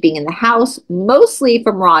been keeping in the house, mostly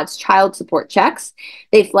from Rod's child support checks.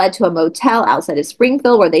 They fled to a motel outside of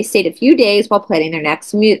Springfield, where they stayed a few days while planning their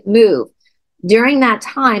next move. During that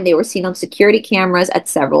time, they were seen on security cameras at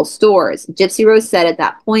several stores. Gypsy Rose said at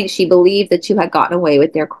that point she believed the two had gotten away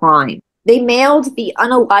with their crime. They mailed the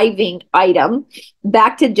unaliving item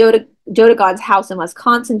back to Godejohn's house in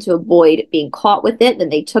Wisconsin to avoid being caught with it. Then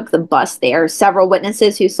they took the bus there. Several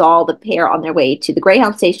witnesses who saw the pair on their way to the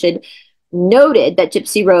Greyhound station noted that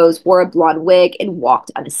Gypsy Rose wore a blonde wig and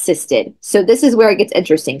walked unassisted. So this is where it gets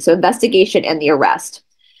interesting. So investigation and the arrest.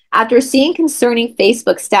 After seeing concerning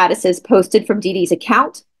Facebook statuses posted from Dee Dee's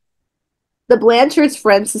account, the Blanchards'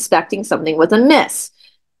 friends suspecting something was amiss.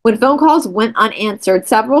 When phone calls went unanswered,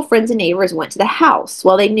 several friends and neighbors went to the house.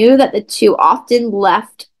 While they knew that the two often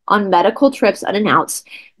left on medical trips unannounced,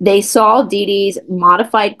 they saw Dee Dee's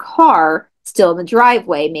modified car still in the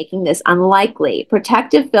driveway, making this unlikely.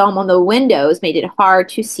 Protective film on the windows made it hard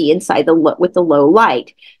to see inside with the low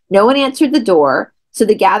light. No one answered the door, so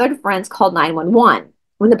the gathered friends called 911.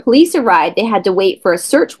 When the police arrived, they had to wait for a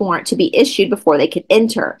search warrant to be issued before they could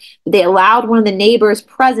enter. They allowed one of the neighbors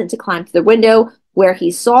present to climb through the window, where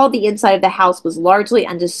he saw the inside of the house was largely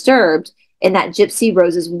undisturbed and that Gypsy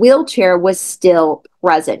Rose's wheelchair was still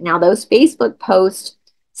present. Now, those Facebook posts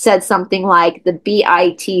said something like the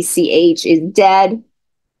BITCH is dead.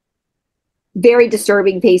 Very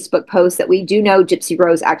disturbing Facebook post that we do know Gypsy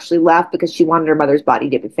Rose actually left because she wanted her mother's body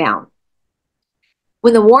to be found.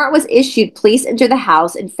 When the warrant was issued, police entered the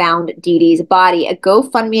house and found Dee Dee's body. A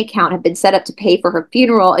GoFundMe account had been set up to pay for her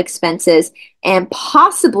funeral expenses and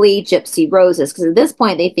possibly Gypsy Rose's, because at this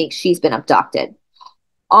point they think she's been abducted.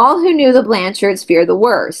 All who knew the Blanchards feared the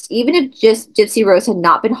worst. Even if just Gypsy Rose had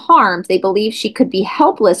not been harmed, they believed she could be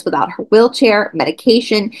helpless without her wheelchair,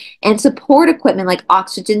 medication, and support equipment like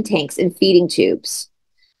oxygen tanks and feeding tubes.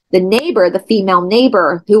 The neighbor, the female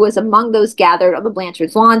neighbor, who was among those gathered on the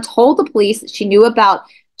Blanchards' lawn, told the police that she knew about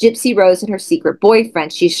Gypsy Rose and her secret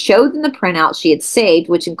boyfriend. She showed them the printout she had saved,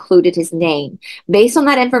 which included his name. Based on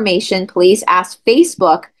that information, police asked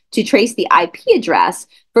Facebook to trace the IP address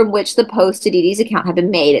from which the post to Dee Dee's account had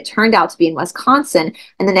been made. It turned out to be in Wisconsin,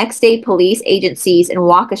 and the next day, police agencies in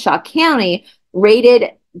Waukesha County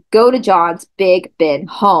raided Godejohn's Big Bend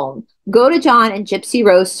home. Godejohn and Gypsy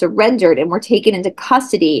Rose surrendered and were taken into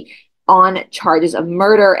custody on charges of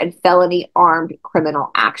murder and felony armed criminal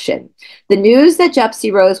action. The news that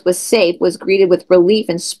Gypsy Rose was safe was greeted with relief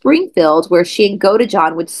in Springfield, where she and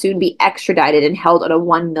Godejohn would soon be extradited and held on a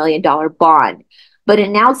 $1 million bond. But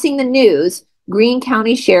announcing the news, Greene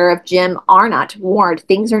County Sheriff Jim Arnott warned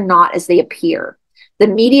things are not as they appear. The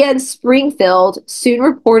media in Springfield soon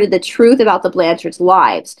reported the truth about the Blanchards'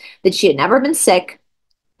 lives, that she had never been sick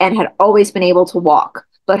and had always been able to walk,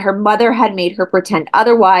 but her mother had made her pretend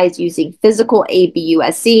otherwise, using physical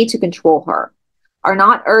ABUSC to control her.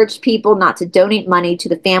 Arnott urged people not to donate money to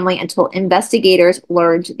the family until investigators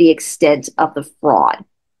learned the extent of the fraud.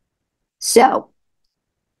 So,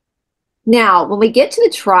 now, when we get to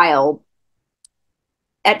the trial,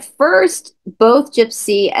 at first, both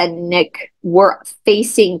Gypsy and Nick were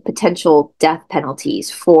facing potential death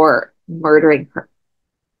penalties for murdering her.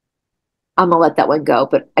 I'm gonna let that one go,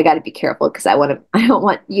 but I got to be careful because I don't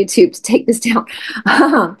want YouTube to take this down.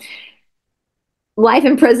 Life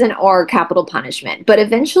in prison or capital punishment. But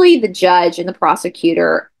eventually, the judge and the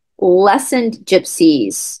prosecutor lessened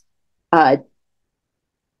Gypsy's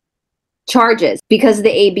charges because of the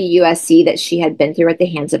ABUSC that she had been through at the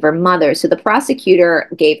hands of her mother. So the prosecutor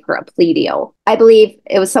gave her a plea deal. I believe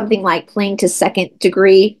it was something like pleading to second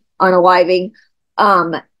degree unaliving.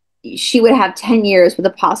 She would have 10 years with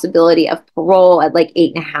a possibility of parole at like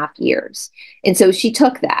 8.5 years. And so she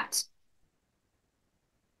took that.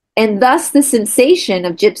 And thus the sensation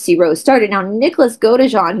of Gypsy Rose started. Now, Nicholas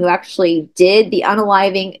Godejohn, who actually did the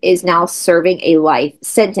unaliving, is now serving a life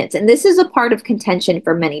sentence. And this is a part of contention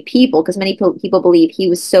for many people, because many people believe he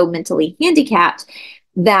was so mentally handicapped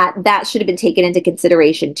that that should have been taken into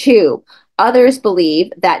consideration too. Others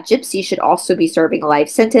believe that Gypsy should also be serving a life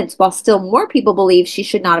sentence, while still more people believe she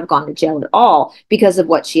should not have gone to jail at all because of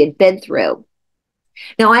what she had been through.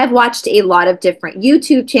 Now, I have watched a lot of different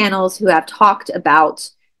YouTube channels who have talked about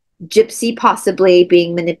Gypsy possibly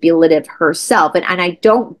being manipulative herself. And I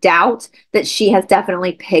don't doubt that she has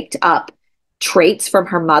definitely picked up traits from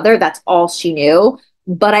her mother. That's all she knew.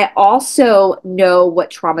 But I also know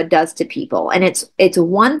what trauma does to people. And it's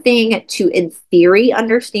one thing to, in theory,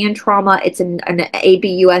 understand trauma. It's an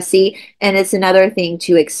ABUSC, and it's another thing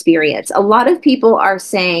to experience. A lot of people are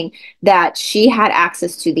saying that she had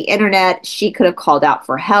access to the internet. She could have called out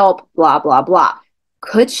for help, blah, blah, blah.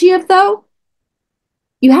 Could she have, though?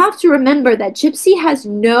 You have to remember that Gypsy has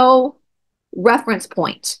no reference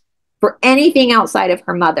point for anything outside of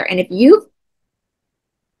her mother. And if you've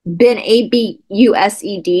been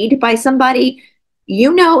ABUSED'd by somebody,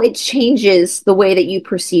 you know it changes the way that you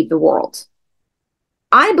perceive the world.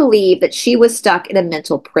 I believe that she was stuck in a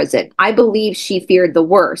mental prison. I believe she feared the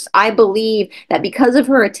worst. I believe that because of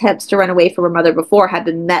her attempts to run away from her mother before had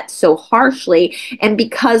been met so harshly, and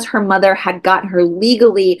because her mother had gotten her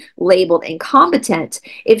legally labeled incompetent,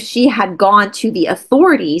 if she had gone to the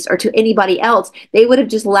authorities or to anybody else, they would have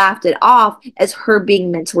just laughed it off as her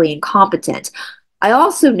being mentally incompetent. I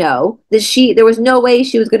also know that there was no way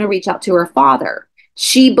she was going to reach out to her father.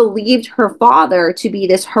 She believed her father to be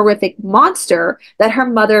this horrific monster that her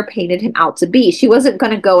mother painted him out to be. She wasn't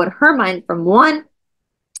going to go in her mind from one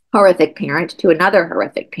horrific parent to another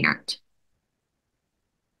horrific parent.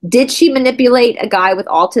 Did she manipulate a guy with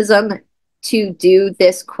autism to do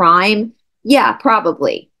this crime? Yeah,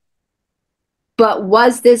 probably. But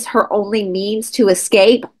was this her only means to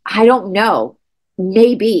escape? I don't know.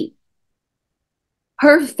 Maybe.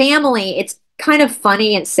 Her family, it's kind of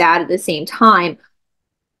funny and sad at the same time.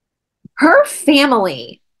 Her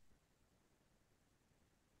family,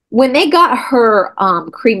 when they got her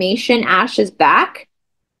cremation ashes back,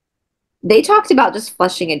 they talked about just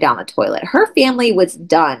flushing it down the toilet. Her family was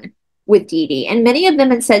done with Dee Dee, and many of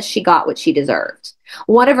them had said she got what she deserved.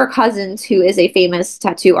 One of her cousins, who is a famous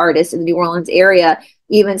tattoo artist in the New Orleans area,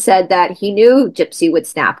 even said that he knew Gypsy would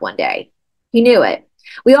snap one day. He knew it.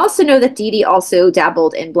 We also know that Dee Dee also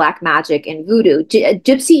dabbled in black magic and voodoo.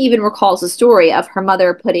 Gypsy even recalls a story of her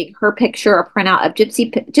mother putting her picture, a printout of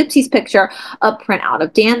Gypsy's picture, a printout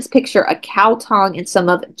of Dan's picture, a cow tongue, and some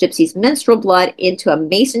of Gypsy's menstrual blood into a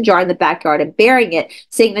mason jar in the backyard and burying it,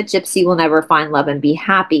 saying that Gypsy will never find love and be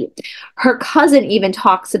happy. Her cousin even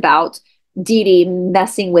talks about Dee Dee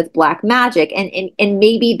messing with black magic, and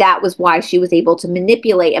maybe that was why she was able to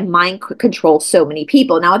manipulate and mind control so many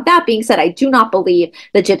people. Now, with that being said, I do not believe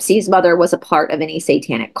that Gypsy's mother was a part of any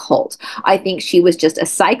satanic cult. I think she was just a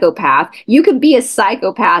psychopath. You can be a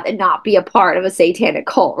psychopath and not be a part of a satanic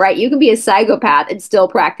cult, right? You can be a psychopath and still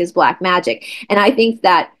practice black magic. And I think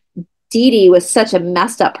that Dee Dee was such a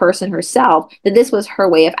messed up person herself that this was her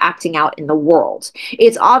way of acting out in the world.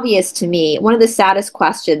 It's obvious to me, one of the saddest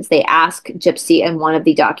questions they ask Gypsy in one of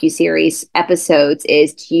the docuseries episodes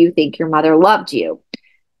is, do you think your mother loved you?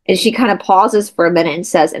 And she kind of pauses for a minute and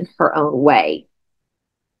says, in her own way.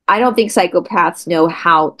 I don't think psychopaths know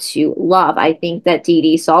how to love. I think that Dee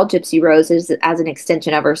Dee saw Gypsy Rose as an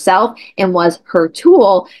extension of herself and was her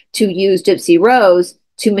tool to use Gypsy Rose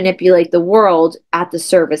to manipulate the world at the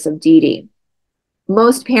service of Dee Dee.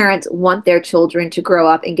 Most parents want their children to grow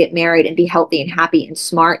up and get married and be healthy and happy and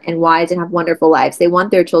smart and wise and have wonderful lives. They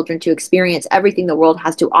want their children to experience everything the world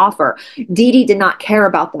has to offer. Dee Dee did not care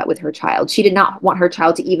about that with her child. She did not want her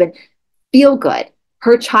child to even feel good.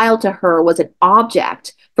 Her child to her was an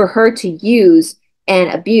object for her to use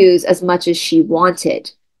and abuse as much as she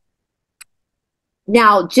wanted.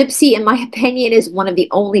 Now, Gypsy, in my opinion, is one of the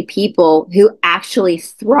only people who actually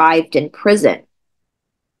thrived in prison.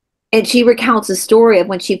 And she recounts a story of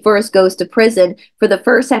when she first goes to prison for the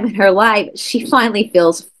first time in her life, she finally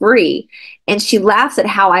feels free. And she laughs at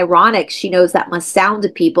how ironic she knows that must sound to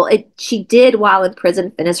people. She did, while in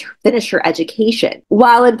prison, finish her education.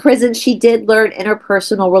 While in prison, she did learn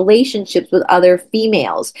interpersonal relationships with other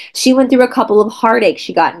females. She went through a couple of heartaches.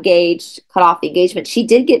 She got engaged, cut off the engagement. She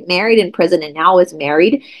did get married in prison and now is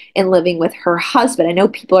married and living with her husband. I know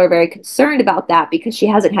people are very concerned about that because she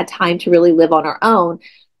hasn't had time to really live on her own.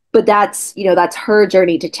 But that's her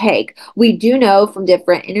journey to take. We do know from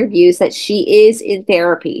different interviews that she is in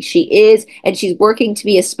therapy. And she's working to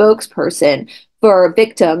be a spokesperson for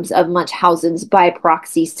victims of Munchausen's by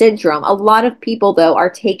proxy syndrome. A lot of people, though, are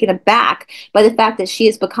taken aback by the fact that she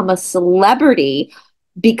has become a celebrity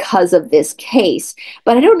because of this case.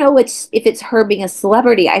 But I don't know if it's her being a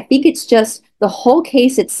celebrity. I think it's just the whole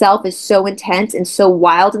case itself is so intense and so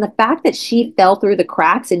wild. And the fact that she fell through the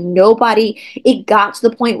cracks and it got to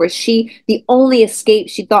the point where the only escape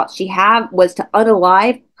she thought she had was to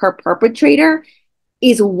unalive her perpetrator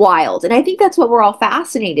is wild. And I think that's what we're all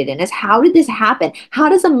fascinated in, is how did this happen? How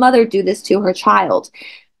does a mother do this to her child?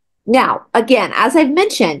 Now, again, as I've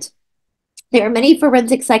mentioned, there are many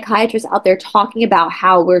forensic psychiatrists out there talking about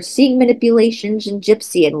how we're seeing manipulations in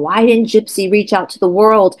Gypsy and why didn't Gypsy reach out to the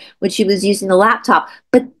world when she was using the laptop?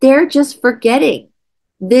 But they're just forgetting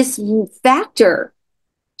this factor.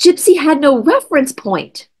 Gypsy had no reference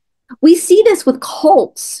point. We see this with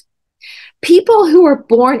cults. People who are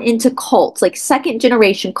born into cults, like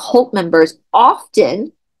second-generation cult members,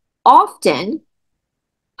 often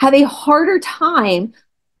have a harder time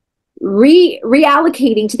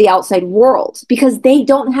reallocating to the outside world because they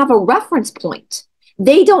don't have a reference point.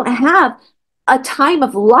 They don't have a time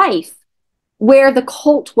of life where the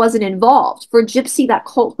cult wasn't involved. For Gypsy, that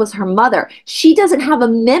cult was her mother. She doesn't have a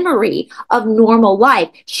memory of normal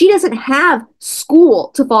life. She doesn't have school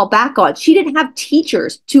to fall back on. She didn't have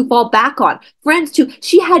teachers to fall back on, friends to.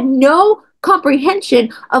 She had no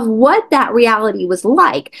comprehension of what that reality was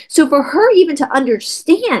like. So for her even to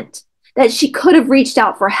understand that she could have reached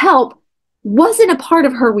out for help wasn't a part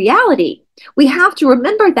of her reality. We have to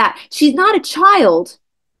remember that she's not a child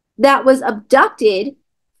that was abducted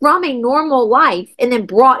from a normal life and then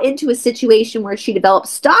brought into a situation where she developed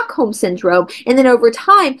Stockholm syndrome and then over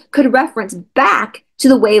time could reference back to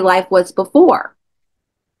the way life was before.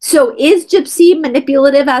 So is Gypsy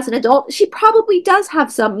manipulative as an adult? She probably does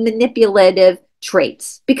have some manipulative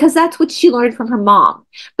traits because that's what she learned from her mom.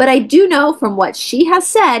 But I do know from what she has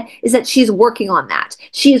said is that she's working on that.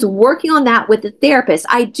 She is working on that with the therapist.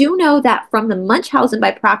 I do know that from the Munchausen by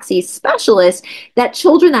proxy specialist that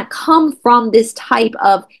children that come from this type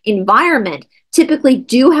of environment typically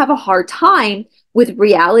do have a hard time with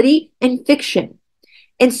reality and fiction.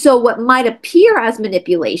 And so what might appear as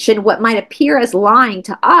manipulation, what might appear as lying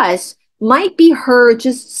to us, might be her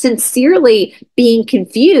just sincerely being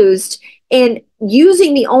confused and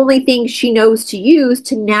using the only thing she knows to use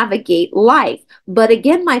to navigate life. But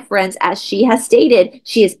again, my friends, as she has stated,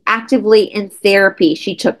 she is actively in therapy.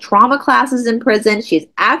 She took trauma classes in prison. She is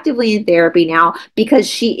actively in therapy now because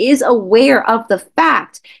she is aware of the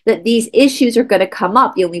fact that these issues are going to come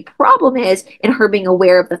up. The only problem is in her being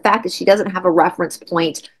aware of the fact that she doesn't have a reference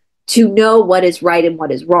point to know what is right and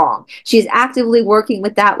what is wrong. She's actively working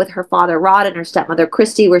with that with her father, Rod, and her stepmother,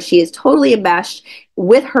 Christy, where she is totally enmeshed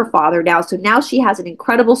with her father now. So now she has an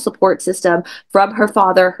incredible support system from her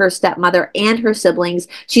father, her stepmother, and her siblings.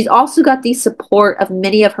 She's also got the support of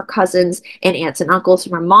many of her cousins and aunts and uncles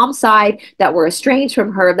from her mom's side that were estranged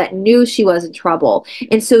from her that knew she was in trouble.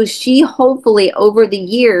 And so she hopefully over the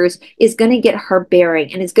years is going to get her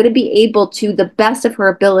bearing and is going to be able to, the best of her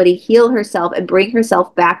ability, heal herself and bring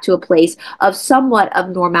herself back to a place of somewhat of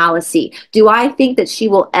normalcy. Do I think that she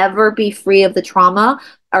will ever be free of the trauma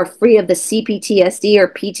or free of the CPTSD or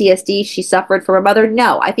PTSD she suffered from her mother?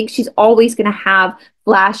 No, I think she's always going to have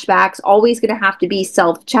flashbacks, always going to have to be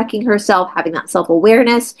self-checking herself, having that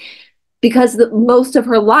self-awareness, because most of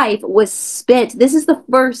her life was spent. This is the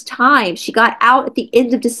first time she got out at the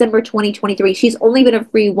end of December 2023. She's only been a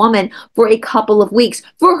free woman for a couple of weeks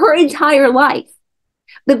for her entire life.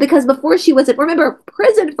 But because before she was, remember,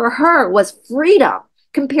 prison for her was freedom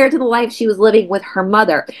compared to the life she was living with her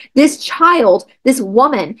mother. This child, this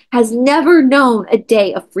woman, has never known a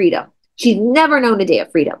day of freedom. She's never known a day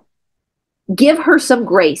of freedom. Give her some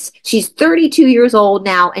grace. She's 32 years old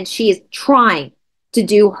now, and she is trying to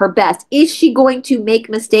do her best. Is she going to make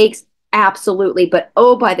mistakes? Absolutely. But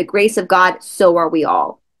oh, by the grace of God, so are we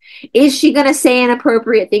all. Is she going to say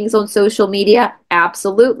inappropriate things on social media?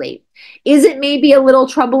 Absolutely. Is it maybe a little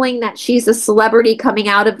troubling that she's a celebrity coming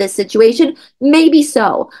out of this situation? Maybe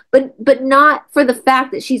so, but not for the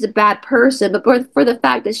fact that she's a bad person, but for the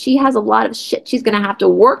fact that she has a lot of shit she's going to have to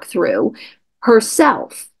work through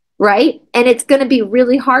herself, right? And it's going to be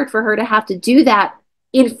really hard for her to have to do that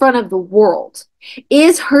in front of the world.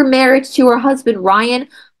 Is her marriage to her husband, Ryan,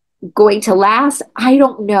 going to last? I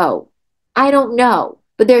don't know. I don't know.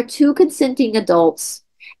 But they're two consenting adults.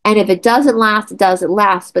 And if it doesn't last, it doesn't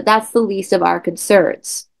last. But that's the least of our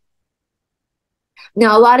concerns.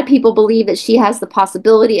 Now, a lot of people believe that she has the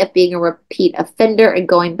possibility of being a repeat offender and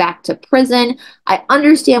going back to prison. I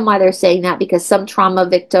understand why they're saying that, because some trauma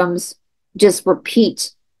victims just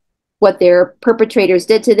repeat what their perpetrators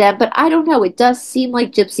did to them. But I don't know. It does seem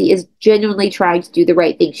like Gypsy is genuinely trying to do the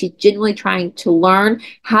right thing. She's genuinely trying to learn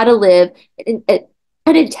how to live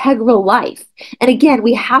an integral life. And again,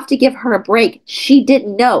 we have to give her a break. She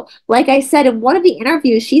didn't know. Like I said in one of the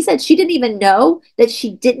interviews, she said she didn't even know that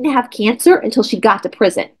she didn't have cancer until she got to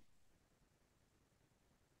prison.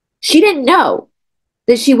 She didn't know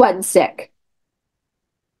that she wasn't sick.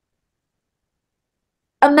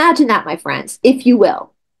 Imagine that, my friends, if you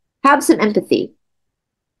will. Have some empathy.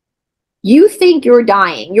 You think you're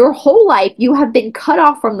dying. Your whole life, you have been cut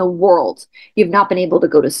off from the world. You've not been able to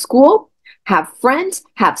go to school, have friends,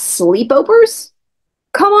 have sleepovers.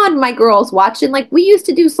 Come on, my girls watching. Like, we used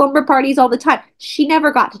to do slumber parties all the time. She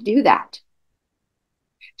never got to do that.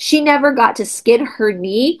 She never got to skin her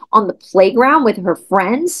knee on the playground with her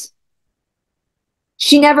friends.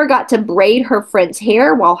 She never got to braid her friend's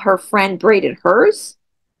hair while her friend braided hers.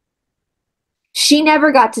 She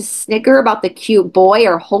never got to snicker about the cute boy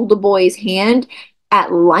or hold a boy's hand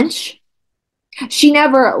at lunch. She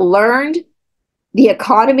never learned the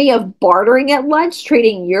economy of bartering at lunch,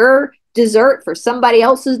 trading your dessert for somebody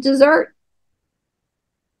else's dessert.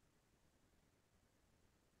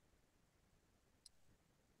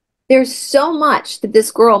 There's so much that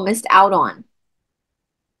this girl missed out on.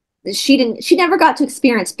 She never got to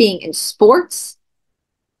experience being in sports,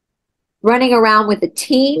 running around with a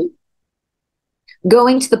team,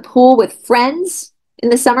 going to the pool with friends in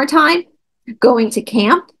the summertime, going to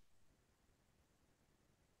camp.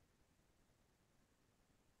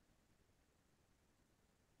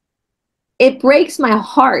 It breaks my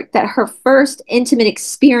heart that her first intimate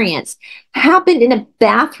experience happened in a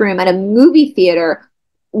bathroom at a movie theater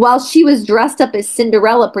while she was dressed up as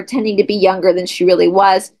Cinderella, pretending to be younger than she really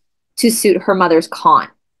was to suit her mother's con.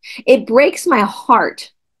 It breaks my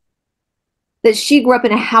heart that she grew up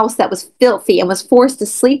in a house that was filthy and was forced to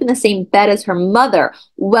sleep in the same bed as her mother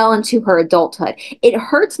well into her adulthood. It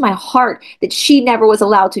hurts my heart that she never was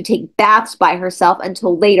allowed to take baths by herself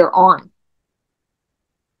until later on.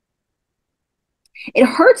 It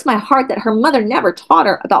hurts my heart that her mother never taught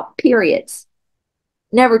her about periods,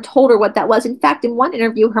 never told her what that was. In fact, in one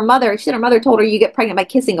interview, she said her mother told her you get pregnant by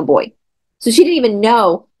kissing a boy. So she didn't even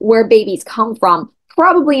know where babies come from,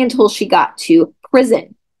 probably until she got to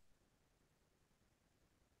prison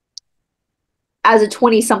as a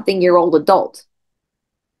 20-something-year-old adult.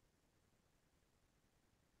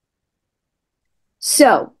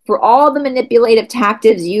 So, for all the manipulative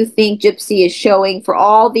tactics you think Gypsy is showing, for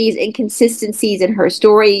all these inconsistencies in her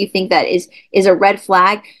story you think that is a red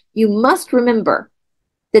flag, you must remember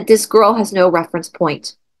that this girl has no reference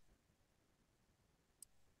point.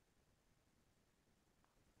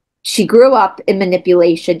 She grew up in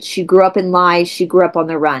manipulation. She grew up in lies. She grew up on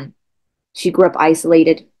the run. She grew up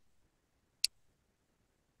isolated.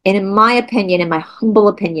 And in my opinion, in my humble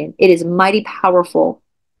opinion, it is mighty powerful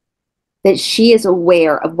that she is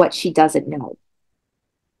aware of what she doesn't know.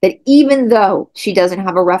 That even though she doesn't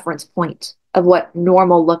have a reference point of what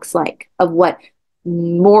normal looks like, of what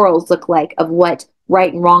morals look like, of what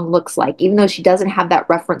right and wrong looks like, even though she doesn't have that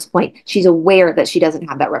reference point, she's aware that she doesn't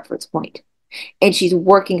have that reference point. And she's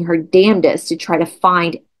working her damnedest to try to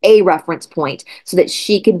find a reference point so that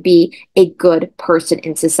she can be a good person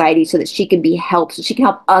in society, so that she can be helped, so she can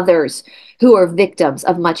help others who are victims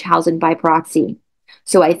of Munchausen by proxy.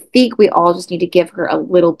 So I think we all just need to give her a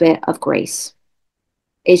little bit of grace.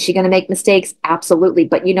 Is she going to make mistakes? Absolutely.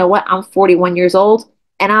 But you know what? I'm 41 years old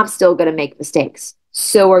and I'm still going to make mistakes.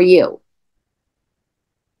 So are you.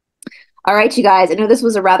 All right, you guys, I know this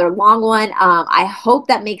was a rather long one. I hope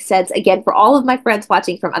that makes sense. Again, for all of my friends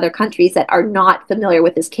watching from other countries that are not familiar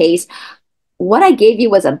with this case, what I gave you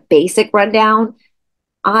was a basic rundown.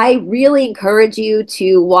 I really encourage you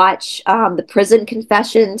to watch the Prison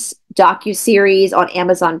Confessions docuseries on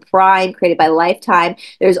Amazon Prime, created by Lifetime.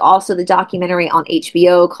 There's also the documentary on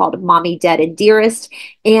HBO called Mommy, Dead, and Dearest.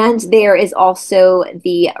 And there is also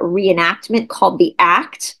the reenactment called The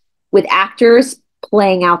Act, with actors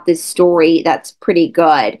playing out this story. That's pretty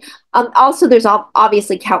good. Also, there's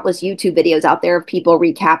obviously countless YouTube videos out there of people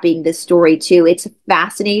recapping this story too. It's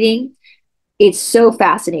fascinating. It's so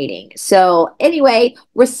fascinating. So anyway,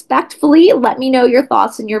 respectfully, let me know your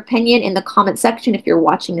thoughts and your opinion in the comment section if you're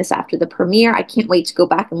watching this after the premiere. I can't wait to go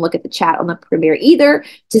back and look at the chat on the premiere either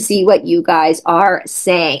to see what you guys are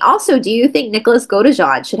saying. Also, do you think Nicholas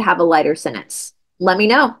Godejohn should have a lighter sentence? Let me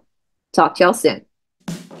know. Talk to y'all soon.